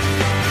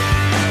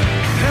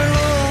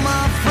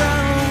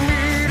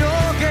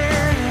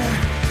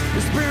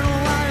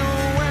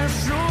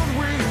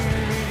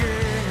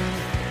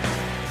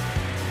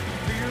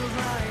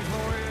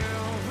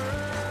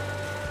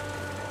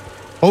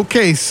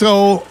 Okay,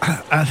 so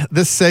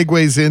this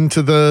segues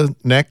into the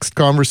next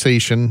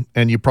conversation,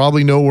 and you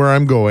probably know where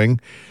I'm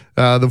going.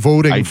 The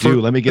voting. I do.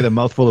 Let me get a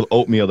mouthful of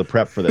oatmeal to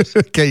prep for this.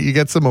 Okay, you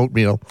get some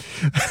oatmeal.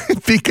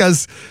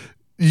 Because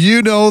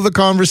the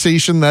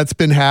conversation that's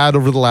been had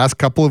over the last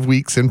couple of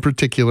weeks in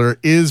particular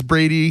is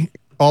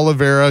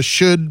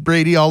should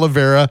Brady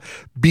Oliveira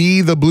be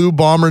the Blue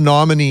Bomber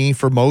nominee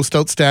for most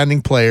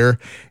outstanding player?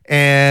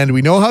 And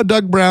we know how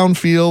Doug Brown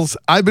feels.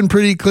 I've been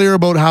pretty clear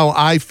about how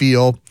I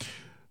feel.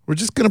 We're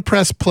just going to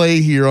press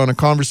play here on a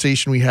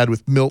conversation we had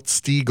with Milt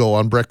Stegall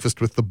on Breakfast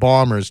with the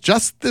Bombers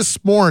just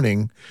this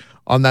morning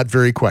on that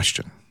very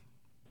question.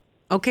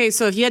 Okay,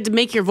 so if you had to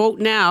make your vote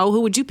now,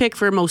 who would you pick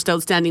for most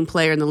outstanding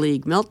player in the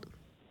league, Milt?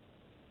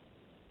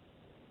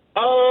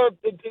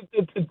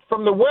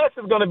 From the West,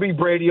 it's going to be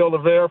Brady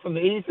Oliveira. From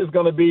the East, it's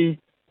going to be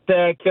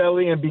Chad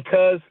Kelly. And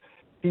because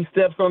he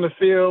steps on the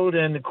field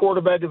and the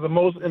quarterback is the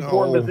most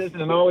important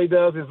position and all he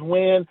does is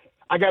win,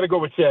 I got to go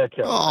with Chad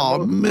Kelly.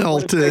 Oh,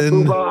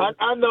 Milton.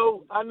 I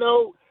know.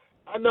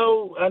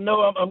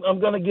 I'm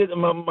going to get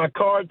my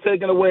card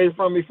taken away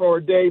from me for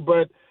a day,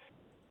 but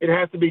it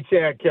has to be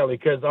Chad Kelly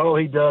because all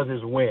he does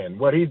is win.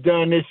 What he's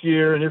done this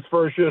year in his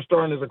first year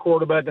starting as a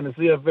quarterback in the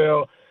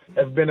CFL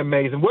has been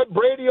amazing. What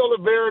Brady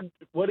Oliveira,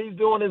 what he's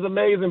doing is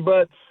amazing,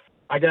 but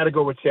I got to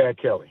go with Chad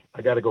Kelly.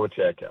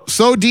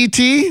 So,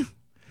 DT,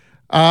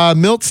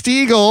 Milt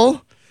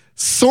Stegall,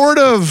 sort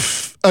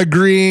of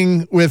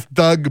agreeing with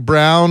Doug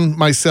Brown,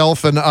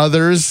 myself, and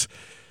others,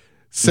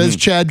 says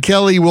Chad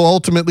Kelly will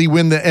ultimately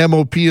win the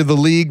MOP of the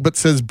league, but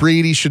says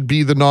Brady should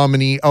be the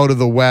nominee out of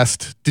the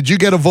West. Did you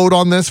get a vote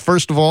on this,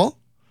 first of all?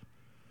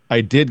 I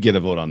did get a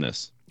vote on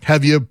this.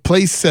 Have you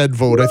placed said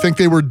vote? I think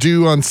they were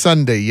due on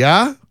Sunday,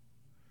 yeah?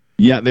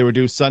 Yeah, they were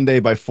due Sunday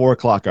by 4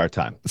 o'clock our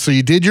time. So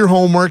you did your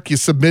homework. You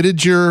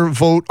submitted your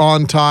vote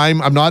on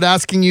time. I'm not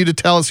asking you to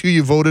tell us who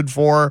you voted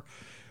for,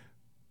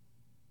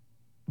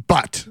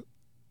 but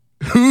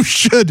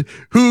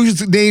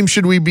whose name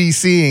should we be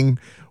seeing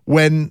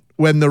when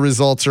the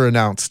results are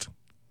announced?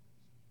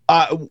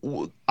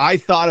 I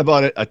thought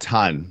about it a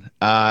ton,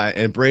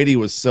 and Brady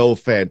was so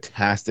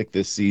fantastic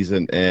this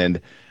season,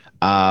 and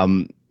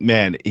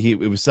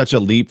it was such a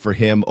leap for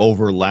him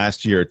over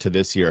last year to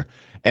this year.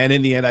 And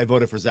in the end, I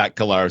voted for Zach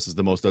Collaros as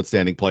the most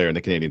outstanding player in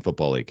the Canadian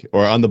Football League,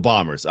 or on the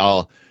Bombers.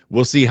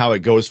 We'll see how it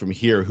goes from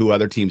here, who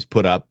other teams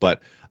put up,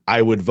 but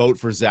I would vote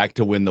for Zach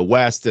to win the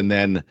West, and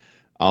then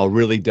I'll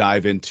really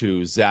dive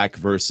into Zach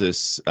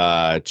versus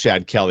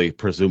Chad Kelly,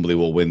 presumably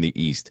will win the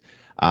East.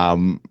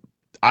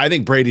 I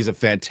think Brady's a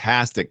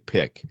fantastic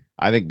pick.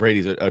 I think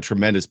Brady's a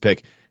tremendous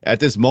pick. At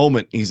this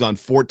moment, he's on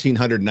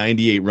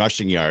 1,498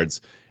 rushing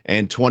yards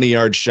and 20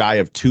 yards shy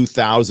of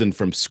 2,000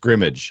 from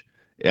scrimmage.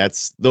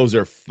 Those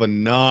are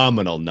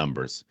phenomenal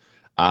numbers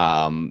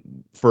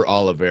for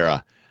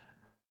Oliveira.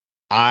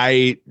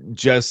 I think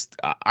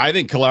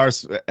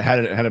Collaros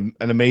had an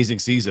amazing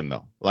season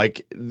though.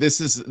 Like this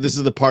is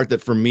the part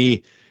that for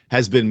me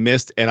has been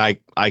missed, and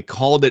I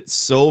called it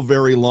so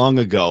very long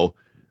ago.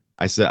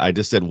 I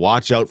just said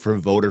watch out for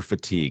voter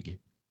fatigue,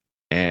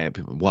 and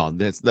people,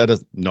 it's not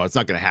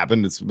going to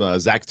happen. It's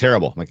Zach's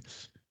terrible. I'm like,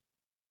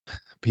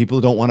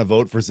 people don't want to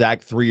vote for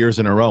Zach 3 years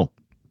in a row.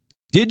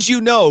 Did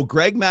you know,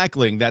 Greg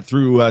Mackling, that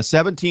through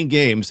 17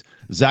 games,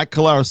 Zach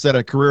Collaros set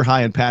a career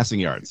high in passing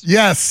yards?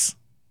 Yes.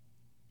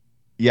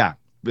 Yeah,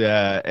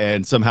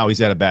 and somehow he's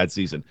had a bad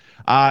season.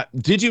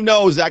 Did you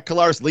know Zach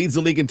Collaros leads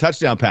the league in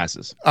touchdown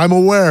passes? I'm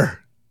aware.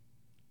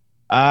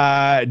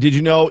 Did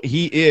you know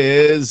he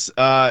is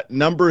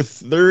number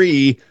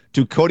 3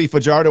 to Cody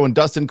Fajardo and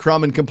Dustin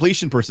Crum in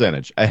completion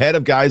percentage, ahead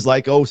of guys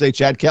like, say,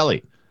 Chad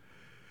Kelly?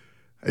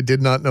 I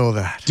did not know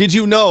that. Did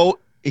you know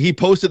he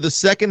posted the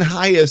second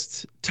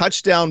highest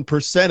touchdown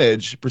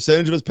percentage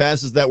of his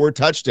passes that were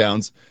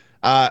touchdowns?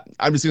 I'm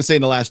just going to say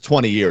in the last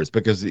 20 years,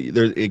 because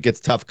it gets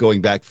tough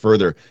going back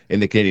further in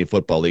the Canadian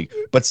Football League.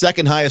 But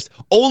second highest,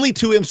 only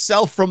to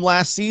himself from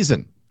last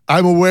season.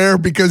 I'm aware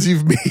because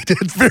you've made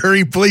it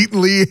very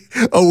blatantly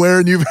aware,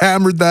 and you've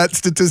hammered that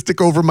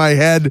statistic over my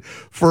head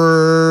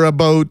for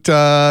about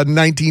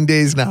 19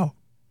 days now.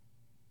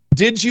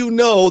 Did you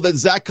know that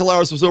Zach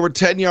Collaros was over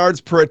 10 yards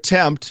per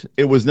attempt?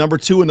 It was number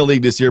 2 in the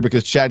league this year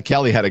because Chad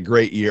Kelly had a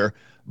great year.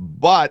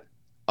 But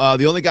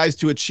the only guys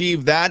to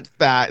achieve that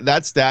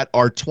stat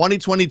are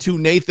 2022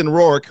 Nathan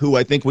Rourke, who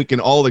I think we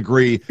can all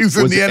agree was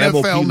in the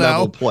NFL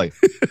now. Play.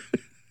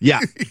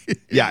 Yeah.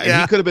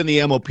 And he could have been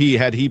the MOP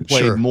had he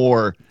played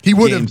more. He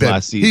would have been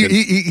last season.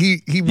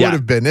 He would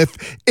have been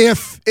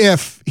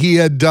if he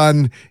had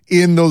done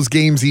in those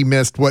games he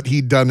missed what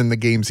he'd done in the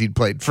games he'd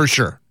played, for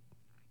sure.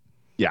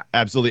 Yeah,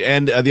 absolutely.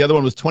 And the other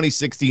one was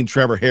 2016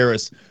 Trevor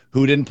Harris,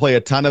 who didn't play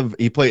a ton of.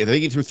 I think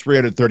he threw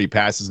 330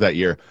 passes that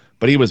year,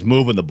 but he was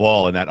moving the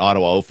ball in that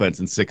Ottawa offense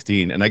in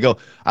 16. And I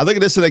look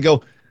at this and I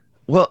go,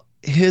 well,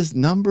 his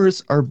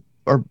numbers are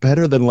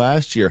better than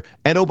last year.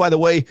 And oh, by the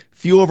way,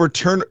 fewer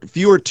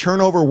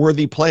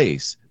turnover-worthy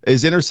plays.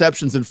 His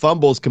interceptions and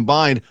fumbles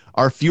combined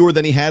are fewer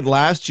than he had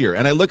last year.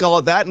 And I look all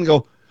at that and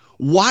go,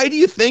 why do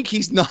you think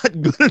he's not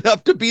good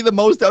enough to be the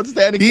most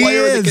outstanding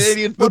player in the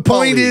Canadian Football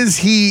League? The point is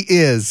he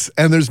is,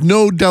 and there's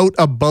no doubt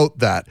about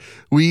that.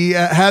 We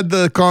had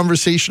the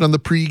conversation on the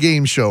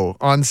pregame show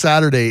on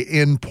Saturday.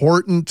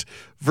 Important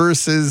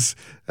versus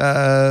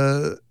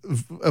what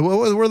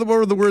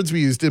were the words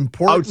we used?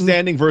 Important,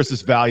 outstanding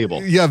versus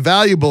valuable. Yeah,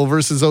 valuable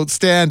versus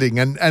outstanding,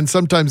 and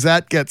sometimes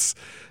that gets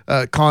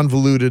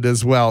convoluted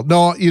as well.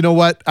 No, you know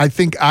what? I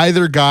think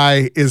either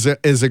guy is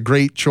a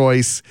great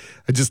choice.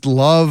 I just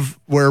love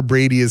where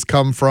Brady has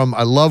come from.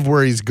 I love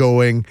where he's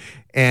going,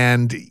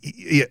 and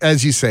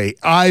as you say,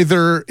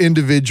 either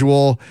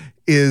individual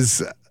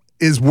is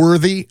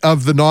worthy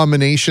of the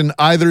nomination.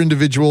 Either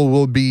individual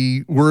will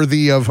be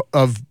worthy of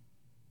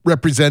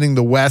representing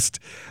the West.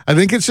 I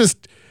think it's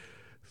just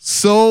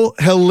so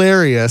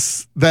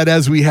hilarious that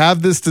as we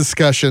have this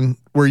discussion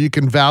where you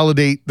can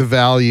validate the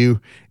value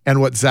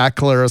and what Zach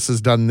Collaros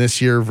has done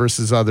this year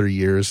versus other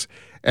years,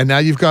 and now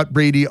you've got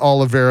Brady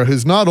Oliveira,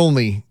 who's not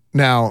only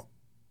now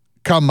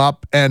come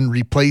up and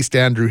replaced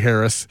Andrew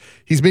Harris,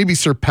 he's maybe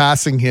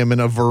surpassing him in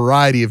a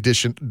variety of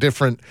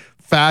different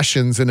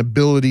fashions and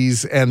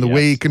abilities and the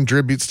way he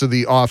contributes to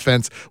the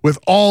offense, with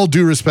all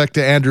due respect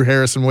to Andrew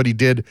Harris and what he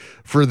did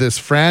for this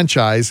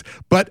franchise.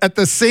 But at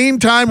the same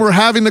time we're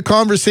having the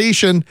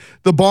conversation,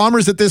 the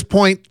Bombers at this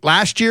point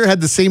last year had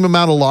the same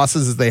amount of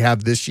losses as they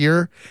have this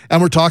year. And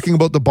we're talking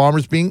about the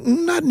Bombers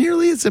being not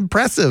nearly as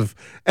impressive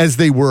as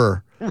they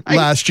were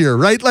last year,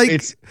 right?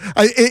 Like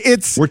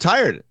we're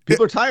tired.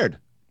 People are tired,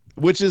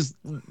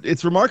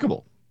 it's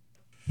remarkable.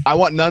 I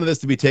want none of this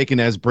to be taken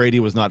as Brady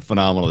was not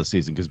phenomenal this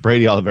season, because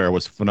Brady Oliveira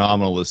was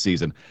phenomenal this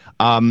season.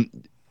 It's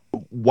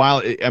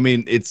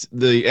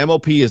the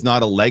MOP is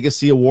not a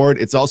legacy award.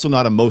 It's also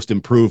not a most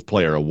improved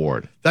player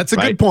award. That's a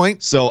good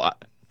point. So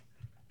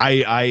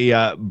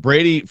I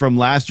Brady from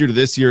last year to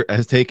this year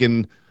has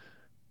taken,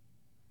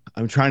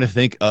 I'm trying to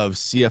think of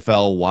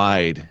CFL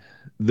wide,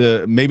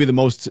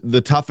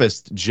 the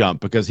toughest jump,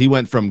 because he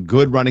went from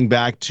good running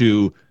back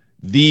to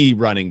the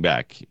running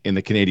back in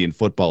the Canadian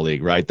Football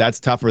League, right? That's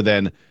tougher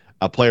than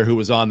a player who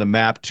was on the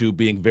map to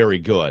being very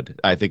good.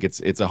 I think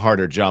it's a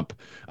harder jump.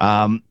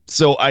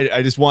 So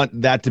I just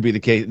want that to be the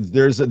case.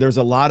 There's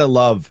a lot of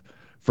love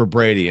for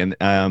Brady, and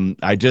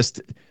I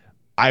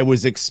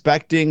was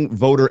expecting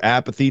voter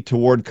apathy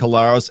toward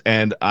Collaros,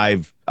 and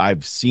I've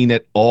seen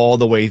it all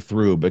the way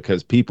through,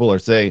 because people are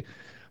saying,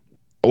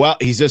 well,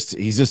 he's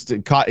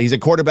a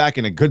quarterback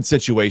in a good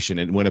situation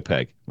in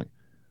Winnipeg.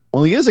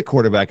 Well, he is a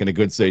quarterback in a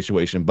good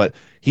situation, but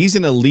he's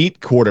an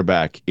elite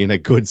quarterback in a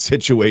good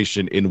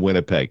situation in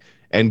Winnipeg.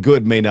 And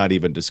good may not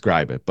even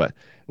describe it. But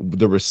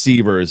the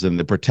receivers and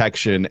the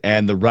protection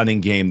and the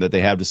running game that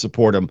they have to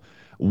support him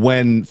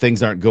when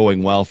things aren't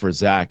going well for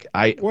Zach.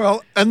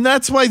 And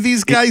that's why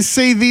these guys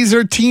say these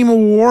are team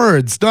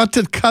awards, not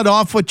to cut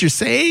off what you're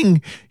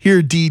saying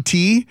here,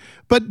 DT,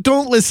 but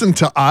don't listen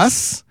to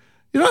us.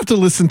 You don't have to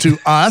listen to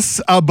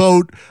us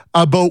about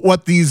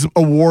what these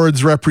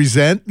awards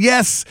represent.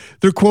 Yes,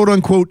 they're quote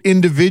unquote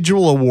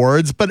individual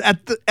awards, but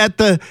at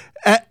the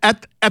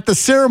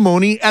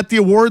ceremony, at the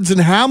awards in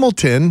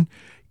Hamilton,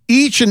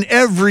 each and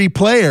every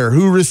player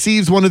who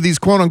receives one of these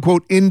quote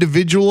unquote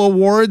individual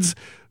awards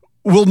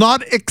will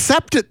not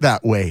accept it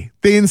that way.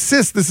 They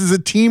insist this is a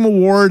team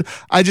award.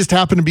 I just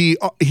happen to be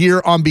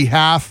here on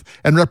behalf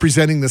and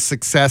representing the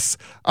success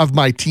of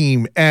my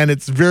team, and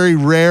it's very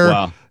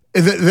rare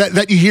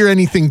that you hear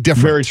anything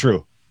different. Very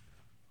true.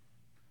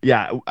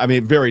 Yeah, I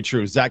mean, very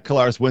true. Zach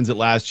Collaros wins it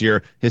last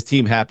year. His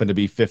team happened to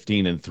be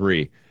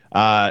 15-3.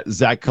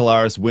 Zach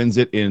Collaros wins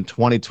it in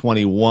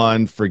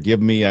 2021.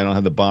 Forgive me, I don't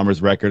have the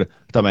Bombers record off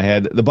the top of my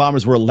head. The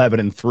Bombers were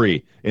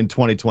 11-3 in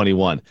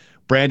 2021.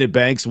 Brandon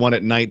Banks won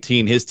it in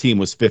 19. His team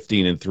was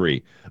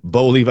 15-3.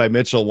 Bo Levi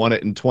Mitchell won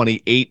it in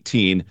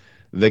 2018.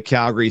 The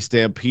Calgary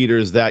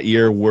Stampeders that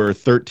year were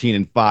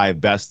 13-5,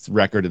 best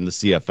record in the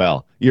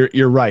CFL.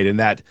 You're right in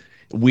that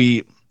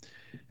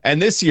and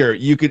this year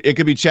it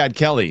could be Chad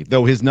Kelly,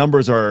 though his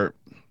numbers are,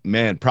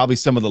 probably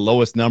some of the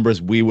lowest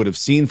numbers we would have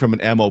seen from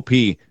an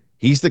MOP.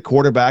 He's the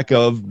quarterback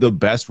of the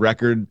best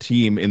record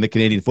team in the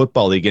Canadian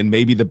Football League and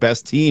maybe the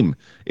best team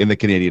in the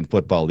Canadian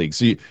Football League.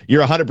 So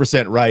you're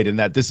 100% right in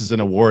that this is an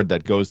award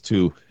that goes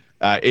to,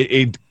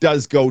 it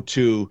does go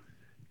to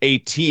a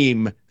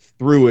team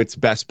through its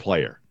best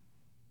player.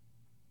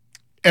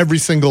 Every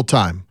single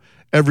time.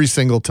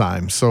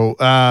 So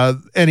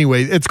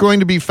anyway, it's going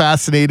to be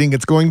fascinating.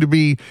 It's going to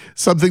be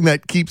something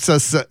that keeps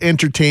us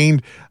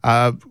entertained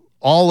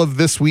all of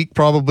this week,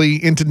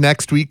 probably into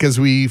next week, as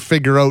we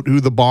figure out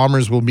who the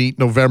Bombers will meet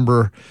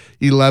November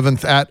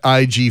 11th at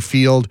IG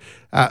Field.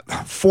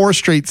 4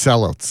 straight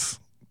sellouts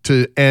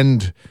to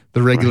end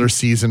the regular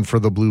season for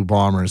the Blue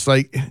Bombers.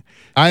 Like,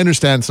 I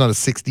understand it's not a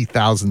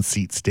 60,000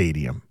 seat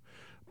stadium,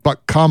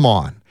 but come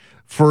on.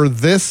 For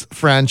this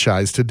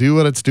franchise to do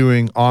what it's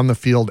doing on the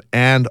field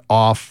and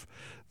off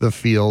the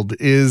field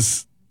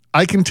is,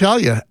 I can tell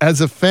you, as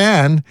a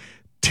fan,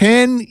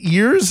 10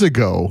 years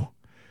ago,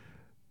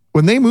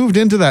 when they moved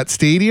into that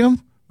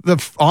stadium, the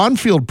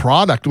on-field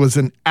product was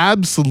an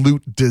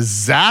absolute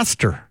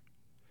disaster.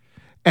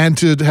 And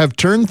to have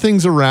turned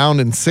things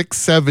around in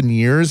 6-7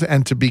 years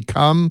and to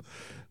become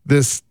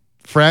this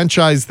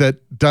franchise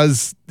that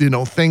does,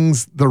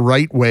 things the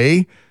right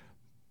way.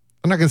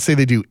 I'm not going to say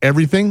they do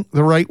everything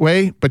the right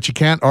way, but you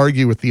can't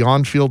argue with the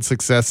on-field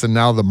success and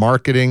now the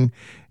marketing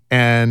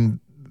and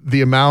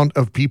the amount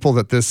of people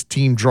that this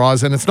team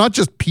draws. And it's not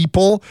just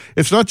people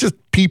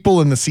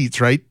in the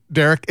seats, right,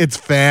 Derek? It's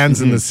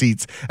fans in the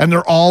seats, and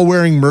they're all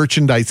wearing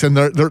merchandise, and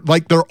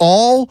they're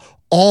all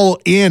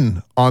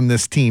in on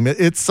this team.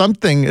 It's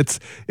something, it's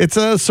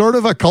a sort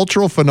of a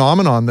cultural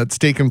phenomenon that's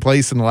taken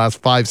place in the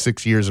last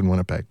 5-6 years in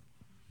Winnipeg.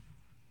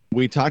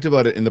 We talked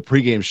about it in the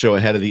pregame show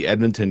ahead of the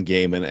Edmonton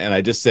game, and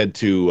I just said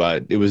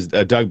it was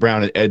a Doug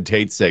Brown and Ed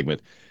Tate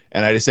segment,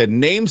 and I just said,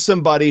 name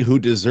somebody who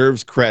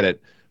deserves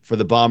credit for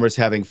the Bombers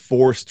having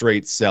 4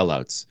 straight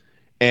sellouts.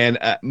 And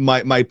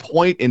my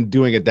point in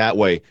doing it that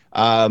way,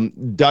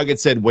 Doug had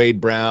said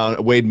Wade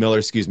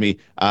Miller,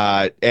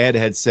 Ed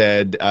had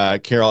said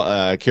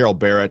Carol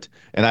Barrett,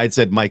 and I'd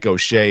said Mike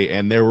O'Shea,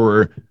 and there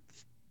were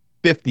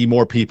 50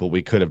 more people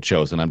we could have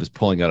chosen. I'm just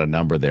pulling out a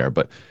number there,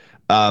 but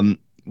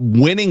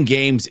winning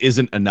games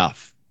isn't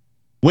enough.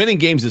 Winning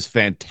games is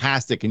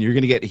fantastic, and you're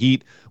going to get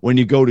heat when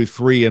you go to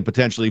 3 and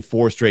potentially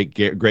 4 straight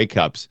Grey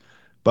Cups.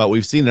 But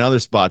we've seen in other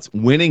spots,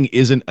 winning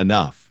isn't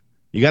enough.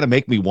 You got to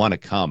make me want to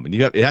come, and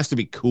it has to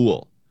be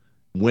cool.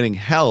 Winning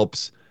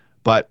helps,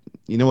 but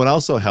you know what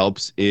also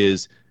helps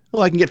is,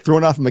 I can get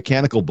thrown off a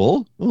mechanical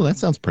bull. Oh, that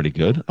sounds pretty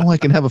good. Oh, I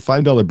can have a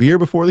 $5 beer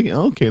before the game.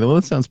 Okay, well,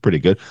 that sounds pretty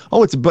good.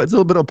 Oh, it's a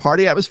little bit of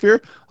party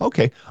atmosphere.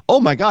 Okay. Oh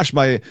my gosh,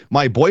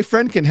 my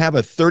boyfriend can have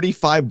a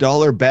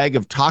 $35 bag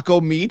of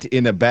taco meat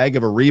in a bag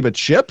of Ariba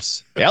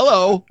chips.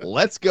 Hello,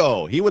 let's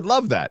go. He would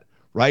love that,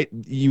 right?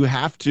 You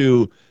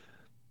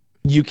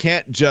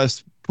can't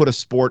just put a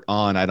sport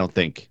on, I don't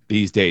think,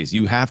 these days.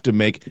 You have to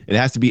it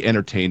has to be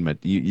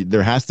entertainment.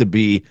 There has to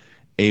be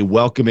a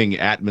welcoming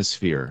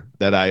atmosphere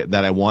that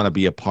I want to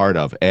be a part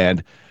of.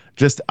 And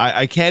just,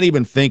 I can't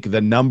even think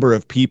the number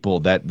of people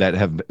that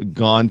have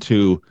gone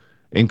to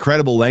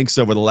incredible lengths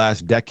over the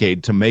last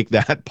decade to make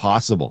that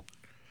possible.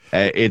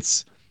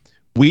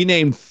 We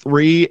named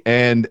 3,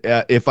 and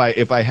if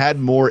I had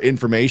more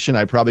information,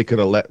 I probably could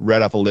have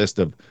read off a list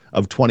of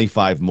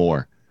 25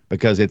 more,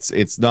 because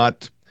it's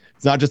not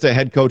just a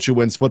head coach who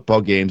wins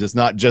football games. It's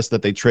not just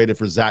that they traded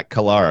for Zach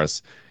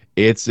Collaros.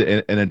 It's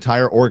an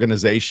entire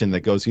organization that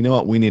goes, you know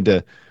what, we need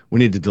to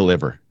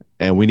deliver,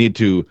 and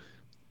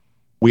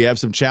we have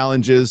some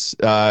challenges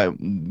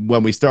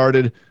when we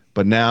started,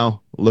 but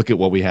now look at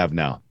what we have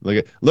now.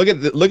 Look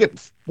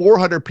at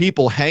 400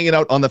 people hanging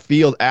out on the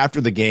field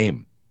after the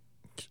game.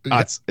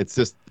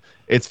 It's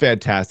it's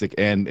fantastic.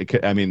 And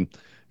I mean,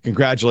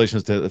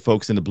 congratulations to the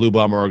folks in the Blue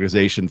Bomber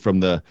organization from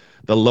the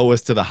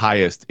lowest to the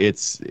highest.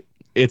 It's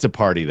a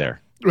party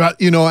there. Well,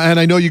 and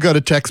I know you got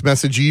a text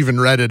message. You even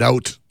read it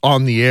out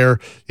on the air,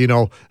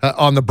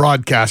 on the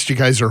broadcast. You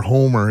guys are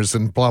homers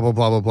and blah, blah,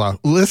 blah, blah, blah.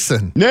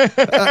 Listen,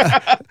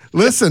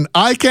 listen,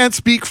 I can't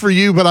speak for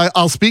you, but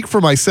I'll speak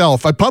for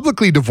myself. I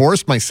publicly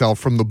divorced myself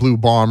from the Blue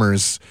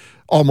Bombers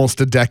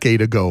almost a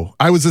decade ago.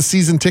 I was a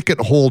season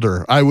ticket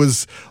holder. I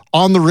was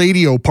on the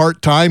radio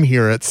part-time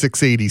here at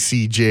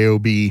 680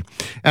 CJOB.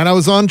 And I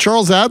was on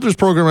Charles Adler's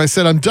program. I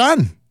said, I'm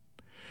done.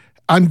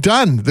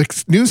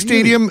 The new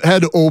stadium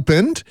had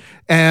opened,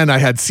 and I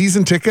had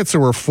season tickets.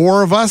 There were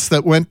 4 of us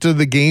that went to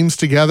the games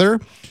together.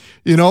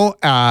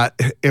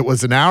 It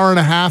was an hour and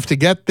a half to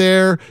get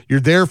there. You're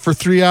there for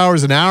 3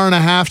 hours, an hour and a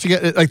half to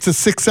get. It's a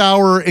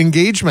 6-hour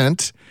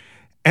engagement.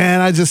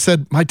 And I just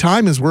said, my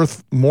time is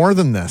worth more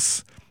than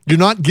this. You're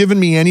not giving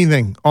me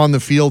anything on the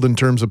field in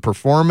terms of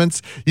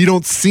performance. You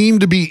don't seem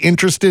to be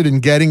interested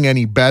in getting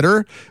any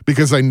better,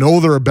 because I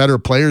know there are better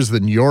players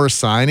than you're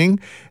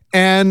signing.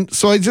 And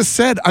so I just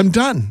said, I'm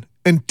done.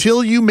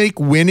 Until you make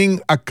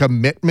winning a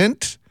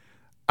commitment,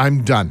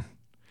 I'm done.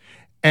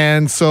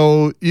 And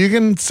so you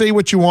can say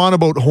what you want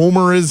about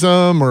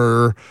homerism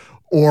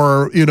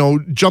or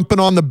jumping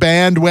on the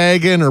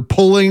bandwagon or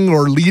pulling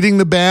or leading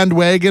the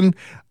bandwagon.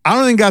 I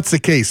don't think that's the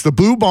case. The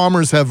Blue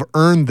Bombers have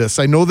earned this.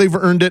 I know they've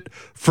earned it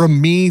from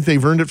me.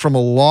 They've earned it from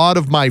a lot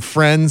of my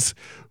friends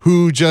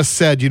who just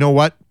said, you know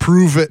what,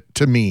 prove it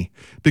to me,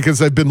 because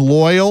I've been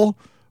loyal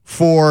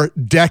for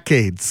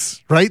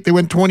decades, right? They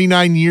went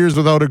 29 years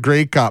without a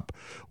Grey Cup.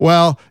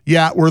 Well,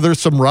 yeah, were there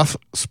some rough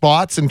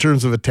spots in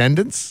terms of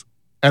attendance?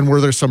 And were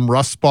there some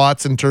rough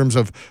spots in terms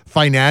of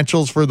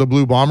financials for the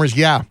Blue Bombers?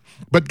 Yeah.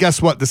 But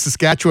guess what? The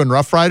Saskatchewan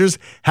Roughriders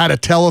had a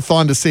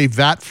telethon to save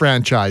that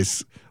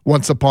franchise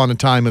once upon a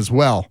time as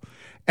well.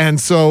 And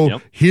so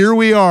Here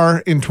we are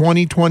in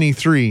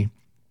 2023.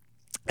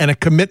 And a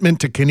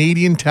commitment to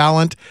Canadian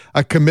talent,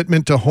 a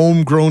commitment to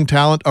homegrown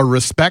talent, a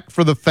respect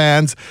for the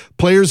fans,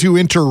 players who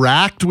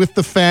interact with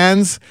the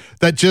fans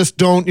that just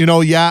don't,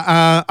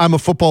 I'm a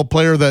football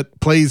player that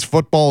plays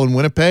football in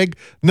Winnipeg.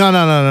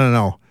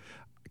 No.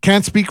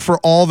 Can't speak for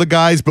all the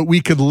guys, but we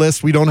could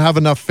list. We don't have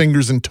enough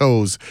fingers and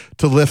toes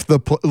to list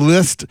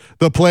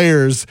the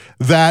players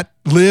that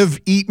live,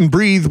 eat, and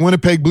breathe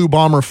Winnipeg Blue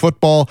Bomber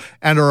football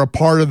and are a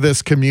part of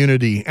this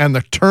community. And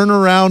the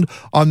turnaround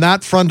on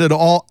that front at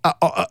all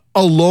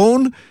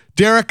alone,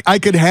 Derek, I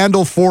could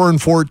handle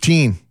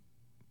 4-14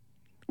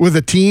 with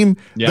a team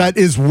that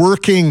is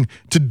working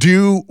to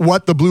do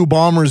what the Blue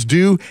Bombers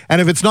do. And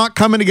if it's not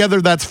coming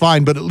together, that's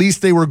fine. But at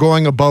least they were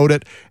going about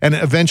it, and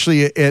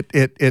eventually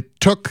it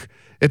took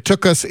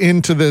us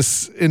into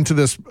this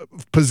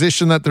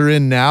position that they're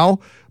in now.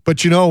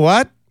 But you know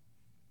what?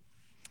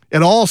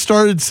 It all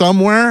started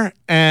somewhere,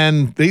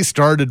 and they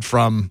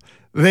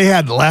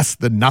had less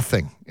than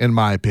nothing, in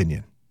my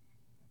opinion.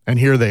 And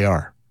here they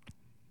are.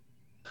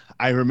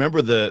 I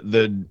remember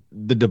the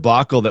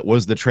debacle that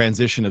was the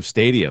transition of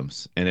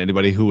stadiums, and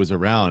anybody who was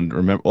around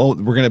remember, we're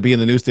going to be in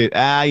the new state.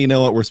 You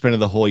know what? We're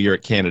spending the whole year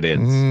at Canada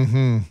Inns.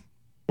 Mm-hmm.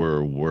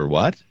 We're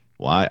what?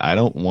 Why? I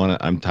don't want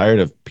to. I'm tired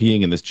of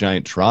peeing in this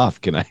giant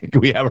trough. Can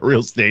we have a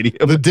real stadium?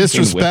 The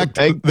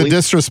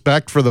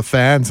disrespect for the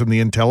fans and the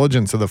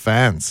intelligence of the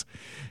fans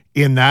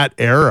in that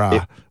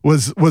era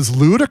was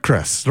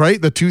ludicrous,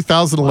 right? The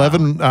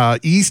 2011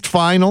 East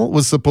final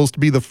was supposed to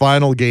be the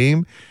final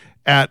game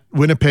at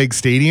Winnipeg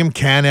Stadium,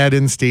 Canada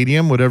Inns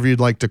Stadium, whatever you'd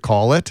like to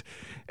call it.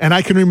 And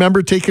I can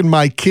remember taking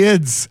my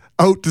kids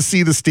out to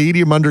see the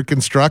stadium under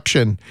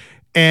construction,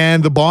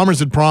 and the Bombers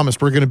had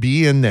promised we're going to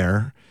be in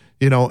there,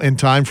 in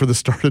time for the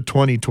start of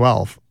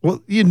 2012.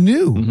 Well, you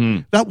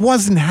knew that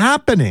wasn't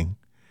happening.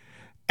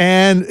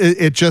 And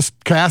it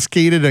just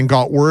cascaded and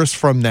got worse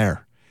from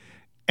there.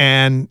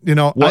 And,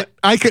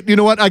 I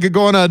could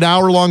go on an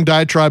hour-long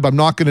diatribe. I'm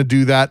not going to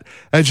do that.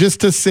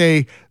 Just to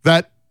say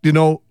that,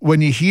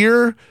 when you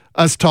hear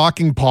us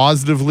talking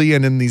positively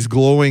and in these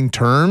glowing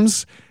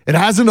terms, it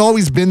hasn't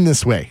always been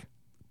this way,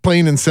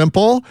 plain and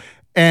simple.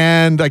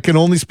 And I can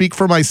only speak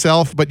for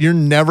myself, but you're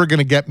never going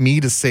to get me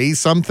to say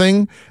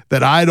something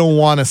that I don't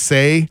want to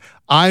say.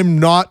 I'm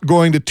not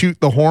going to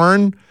toot the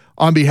horn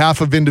on behalf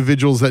of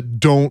individuals that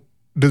don't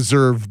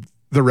deserve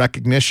the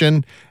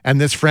recognition. And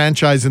this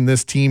franchise and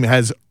this team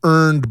has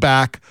earned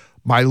back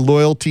my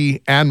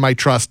loyalty and my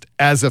trust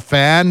as a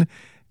fan.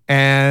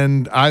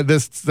 And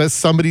that's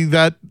somebody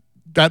that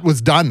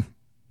was done.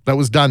 That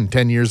was done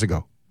 10 years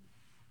ago.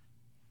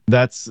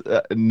 That's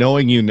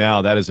knowing you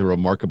now. That is a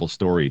remarkable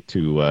story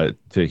to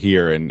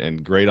hear,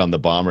 and great on the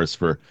Bombers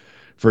for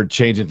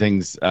changing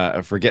things,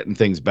 for getting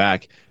things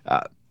back.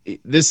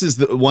 This is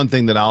the one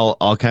thing that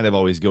I'll kind of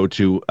always go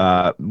to.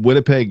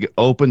 Winnipeg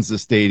opens the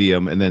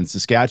stadium, and then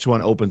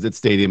Saskatchewan opens its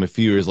stadium a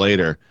few years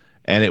later,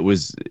 and it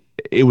was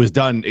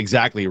done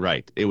exactly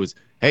right. It was,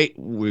 hey,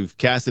 we've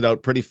cast it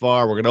out pretty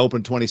far. We're going to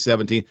open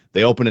 2017.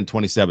 They opened in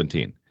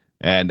 2017,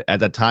 and at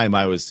that time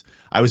I was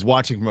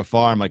watching from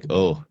afar. I'm like,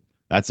 oh,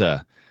 that's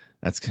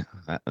that's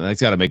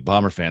got to make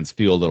Bomber fans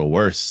feel a little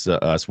worse.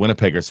 Us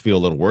Winnipeggers feel a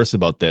little worse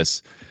about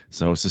this.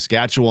 So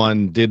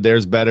Saskatchewan did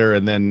theirs better,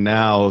 and then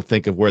now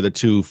think of where the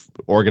two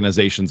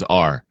organizations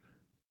are.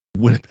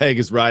 Winnipeg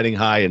is riding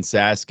high, and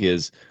Sask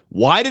is.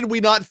 Why did we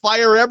not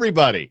fire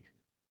everybody?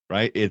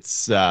 Right?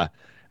 It's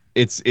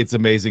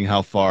amazing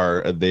how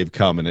far they've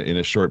come in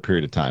a short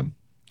period of time.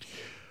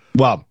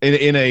 Well,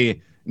 in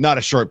a not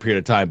a short period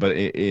of time, but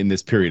in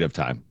this period of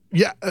time.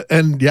 Yeah,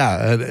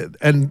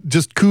 and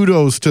just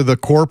kudos to the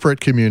corporate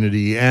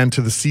community and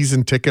to the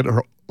season ticket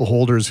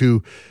holders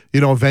who,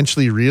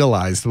 eventually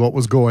realized what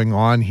was going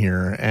on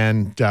here.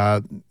 And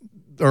there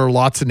are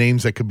lots of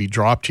names that could be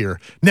dropped here.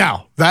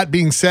 Now, that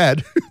being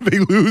said, they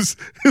lose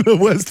in the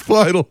West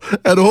Final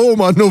at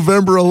home on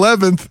November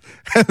 11th,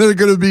 and there are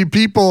going to be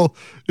people,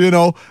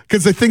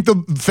 because I think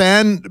the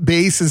fan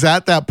base is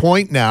at that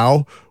point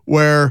now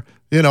where,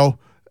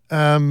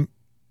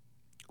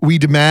 we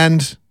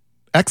demand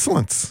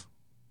excellence.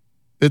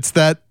 It's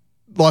that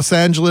Los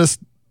Angeles,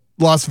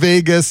 Las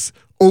Vegas,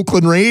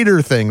 Oakland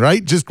Raider thing,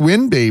 right? Just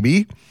win,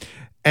 baby,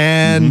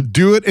 and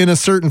do it in a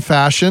certain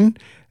fashion.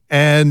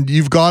 And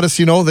you've got us,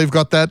 they've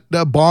got that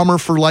Bomber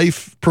for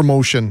Life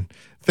promotion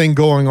thing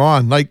going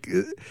on. Like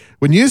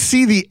when you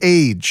see the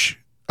age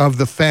of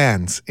the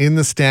fans in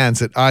the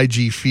stands at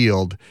IG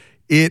Field,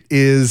 it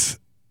is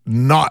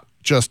not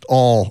just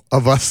all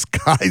of us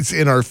guys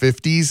in our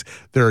 50s.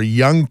 There are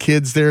young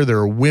kids there. There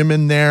are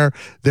women there.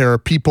 There are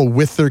people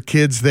with their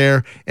kids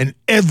there. And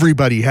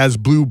everybody has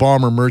Blue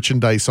Bomber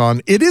merchandise on.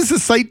 It is a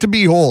sight to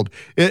behold.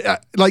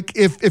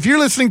 If you're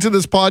listening to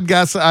this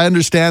podcast, I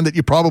understand that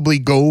you probably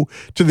go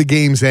to the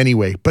games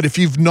anyway. But if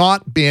you've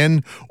not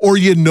been, or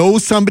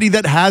somebody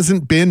that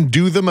hasn't been,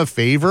 do them a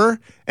favor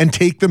and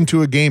take them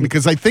to a game,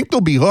 because I think they'll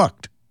be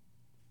hooked.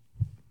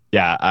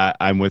 Yeah,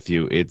 I'm with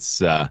you.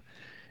 It's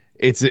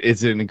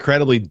an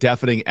incredibly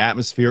deafening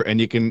atmosphere, and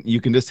you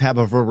can just have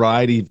a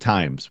variety of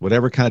times,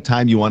 whatever kind of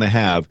time you want to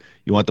have.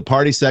 You want the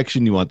party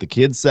section, you want the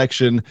kids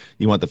section,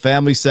 you want the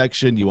family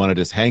section, you want to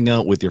just hang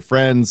out with your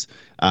friends,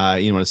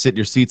 you want to sit in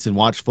your seats and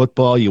watch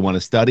football, you want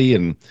to study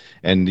and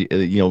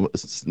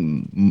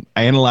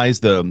analyze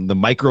the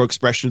micro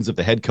expressions of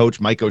the head coach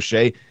Mike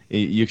O'Shea.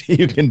 You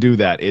can do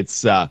that.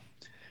 It's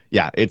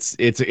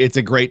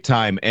a great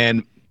time.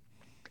 And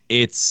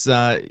it's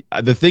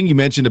the thing you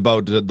mentioned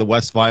about the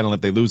West Final.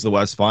 If they lose the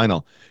West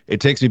Final, it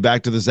takes me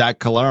back to the Zach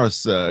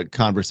Collaros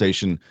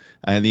conversation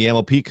and the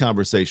MLP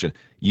conversation.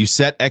 You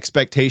set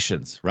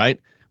expectations, right?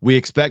 We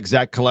expect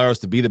Zach Collaros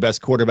to be the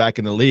best quarterback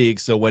in the league.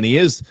 So when he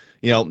is,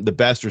 the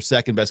best or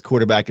second best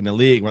quarterback in the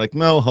league, we're like,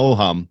 no, ho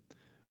hum.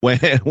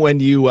 When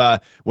you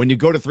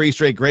go to 3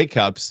 straight Grey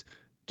Cups,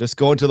 just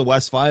going to the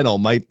West Final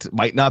might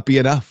not be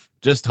enough.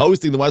 Just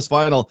hosting the West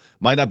Final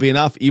might not be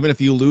enough, even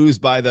if you lose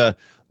by the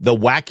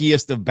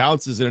wackiest of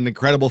bounces in an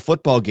incredible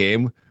football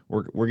game.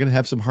 We're going to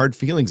have some hard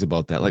feelings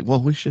about that. Like,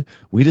 well,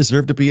 we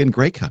deserve to be in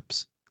Grey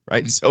Cups,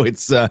 right? So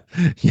it's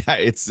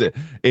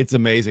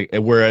amazing.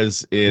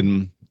 Whereas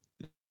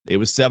it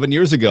was 7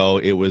 years ago,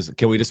 it was,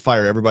 can we just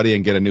fire everybody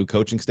and get a new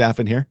coaching staff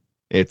in here?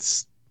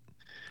 It's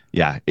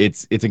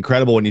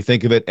incredible when you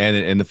think of it,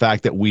 and the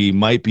fact that we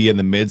might be in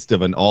the midst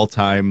of an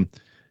all-time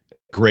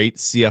great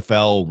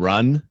CFL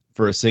run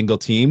for a single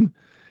team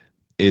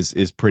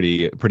is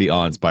pretty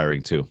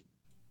awe-inspiring too.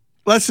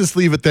 Let's just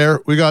leave it there.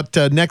 We got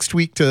next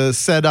week to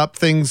set up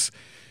things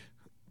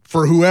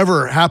for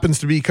whoever happens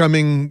to be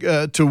coming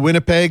to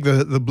Winnipeg.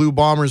 The Blue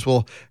Bombers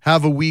will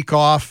have a week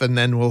off, and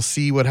then we'll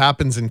see what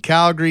happens in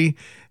Calgary.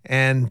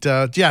 And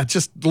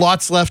just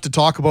lots left to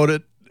talk about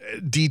it,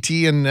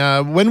 DT.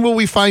 And when will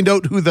we find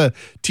out who the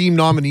team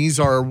nominees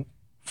are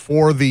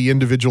for the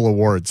individual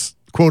awards,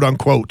 quote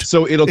unquote?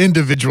 So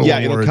individual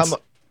awards.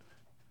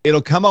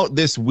 It'll come out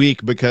this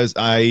week, because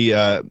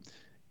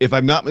if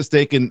I'm not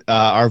mistaken,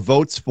 our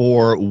votes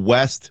for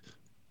West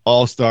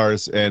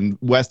All-Stars and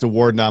West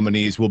Award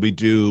nominees will be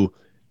due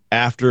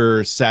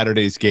after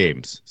Saturday's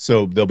games.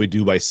 So they'll be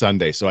due by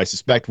Sunday. So I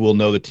suspect we'll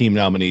know the team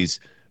nominees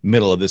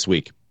middle of this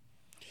week.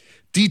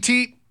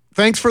 DT,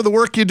 thanks for the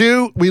work you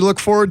do. We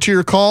look forward to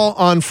your call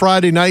on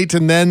Friday night,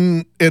 and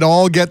then it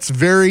all gets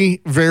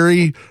very,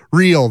 very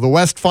real. The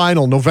West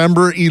Final,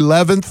 November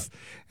 11th.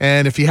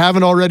 And if you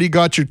haven't already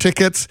got your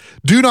tickets,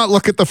 do not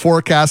look at the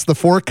forecast. The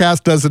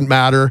forecast doesn't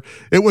matter.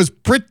 It was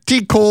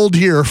pretty cold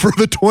here for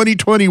the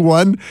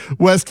 2021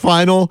 West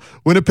Final,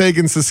 Winnipeg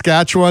and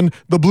Saskatchewan.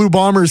 The Blue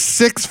Bombers,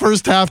 6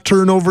 first-half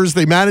turnovers.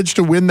 They managed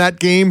to win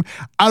that game.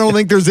 I don't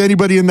think there's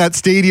anybody in that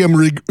stadium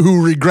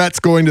who regrets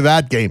going to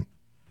that game.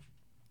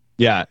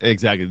 Yeah,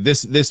 exactly.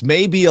 This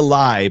may be a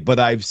lie, but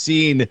I've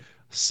seen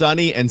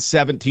sunny and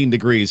 17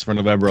 degrees for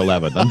November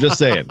 11th. I'm just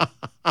saying.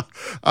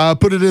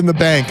 Put it in the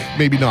bank.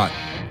 Maybe not.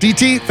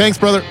 DT, thanks,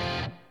 brother.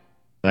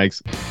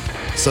 Thanks.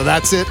 So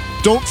that's it.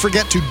 Don't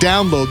forget to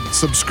download,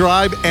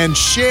 subscribe, and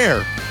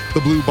share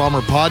the Blue Bomber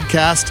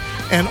podcast.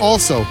 And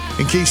also,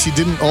 in case you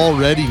didn't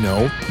already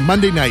know,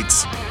 Monday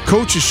nights,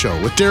 Coach's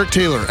Show with Derek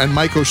Taylor and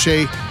Mike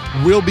O'Shea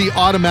will be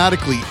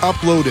automatically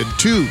uploaded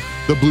to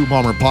the Blue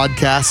Bomber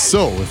podcast.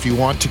 So if you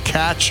want to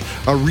catch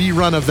a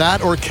rerun of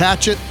that or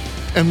catch it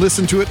and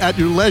listen to it at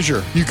your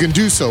leisure. You can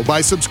do so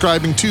by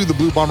subscribing to the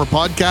Blue Bomber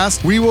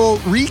Podcast. We will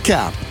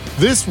recap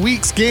this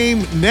week's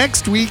game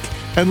next week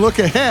and look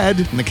ahead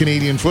in the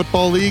Canadian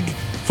Football League,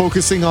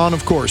 focusing on,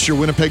 of course, your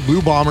Winnipeg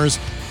Blue Bombers.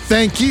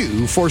 Thank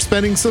you for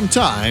spending some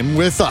time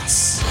with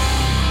us.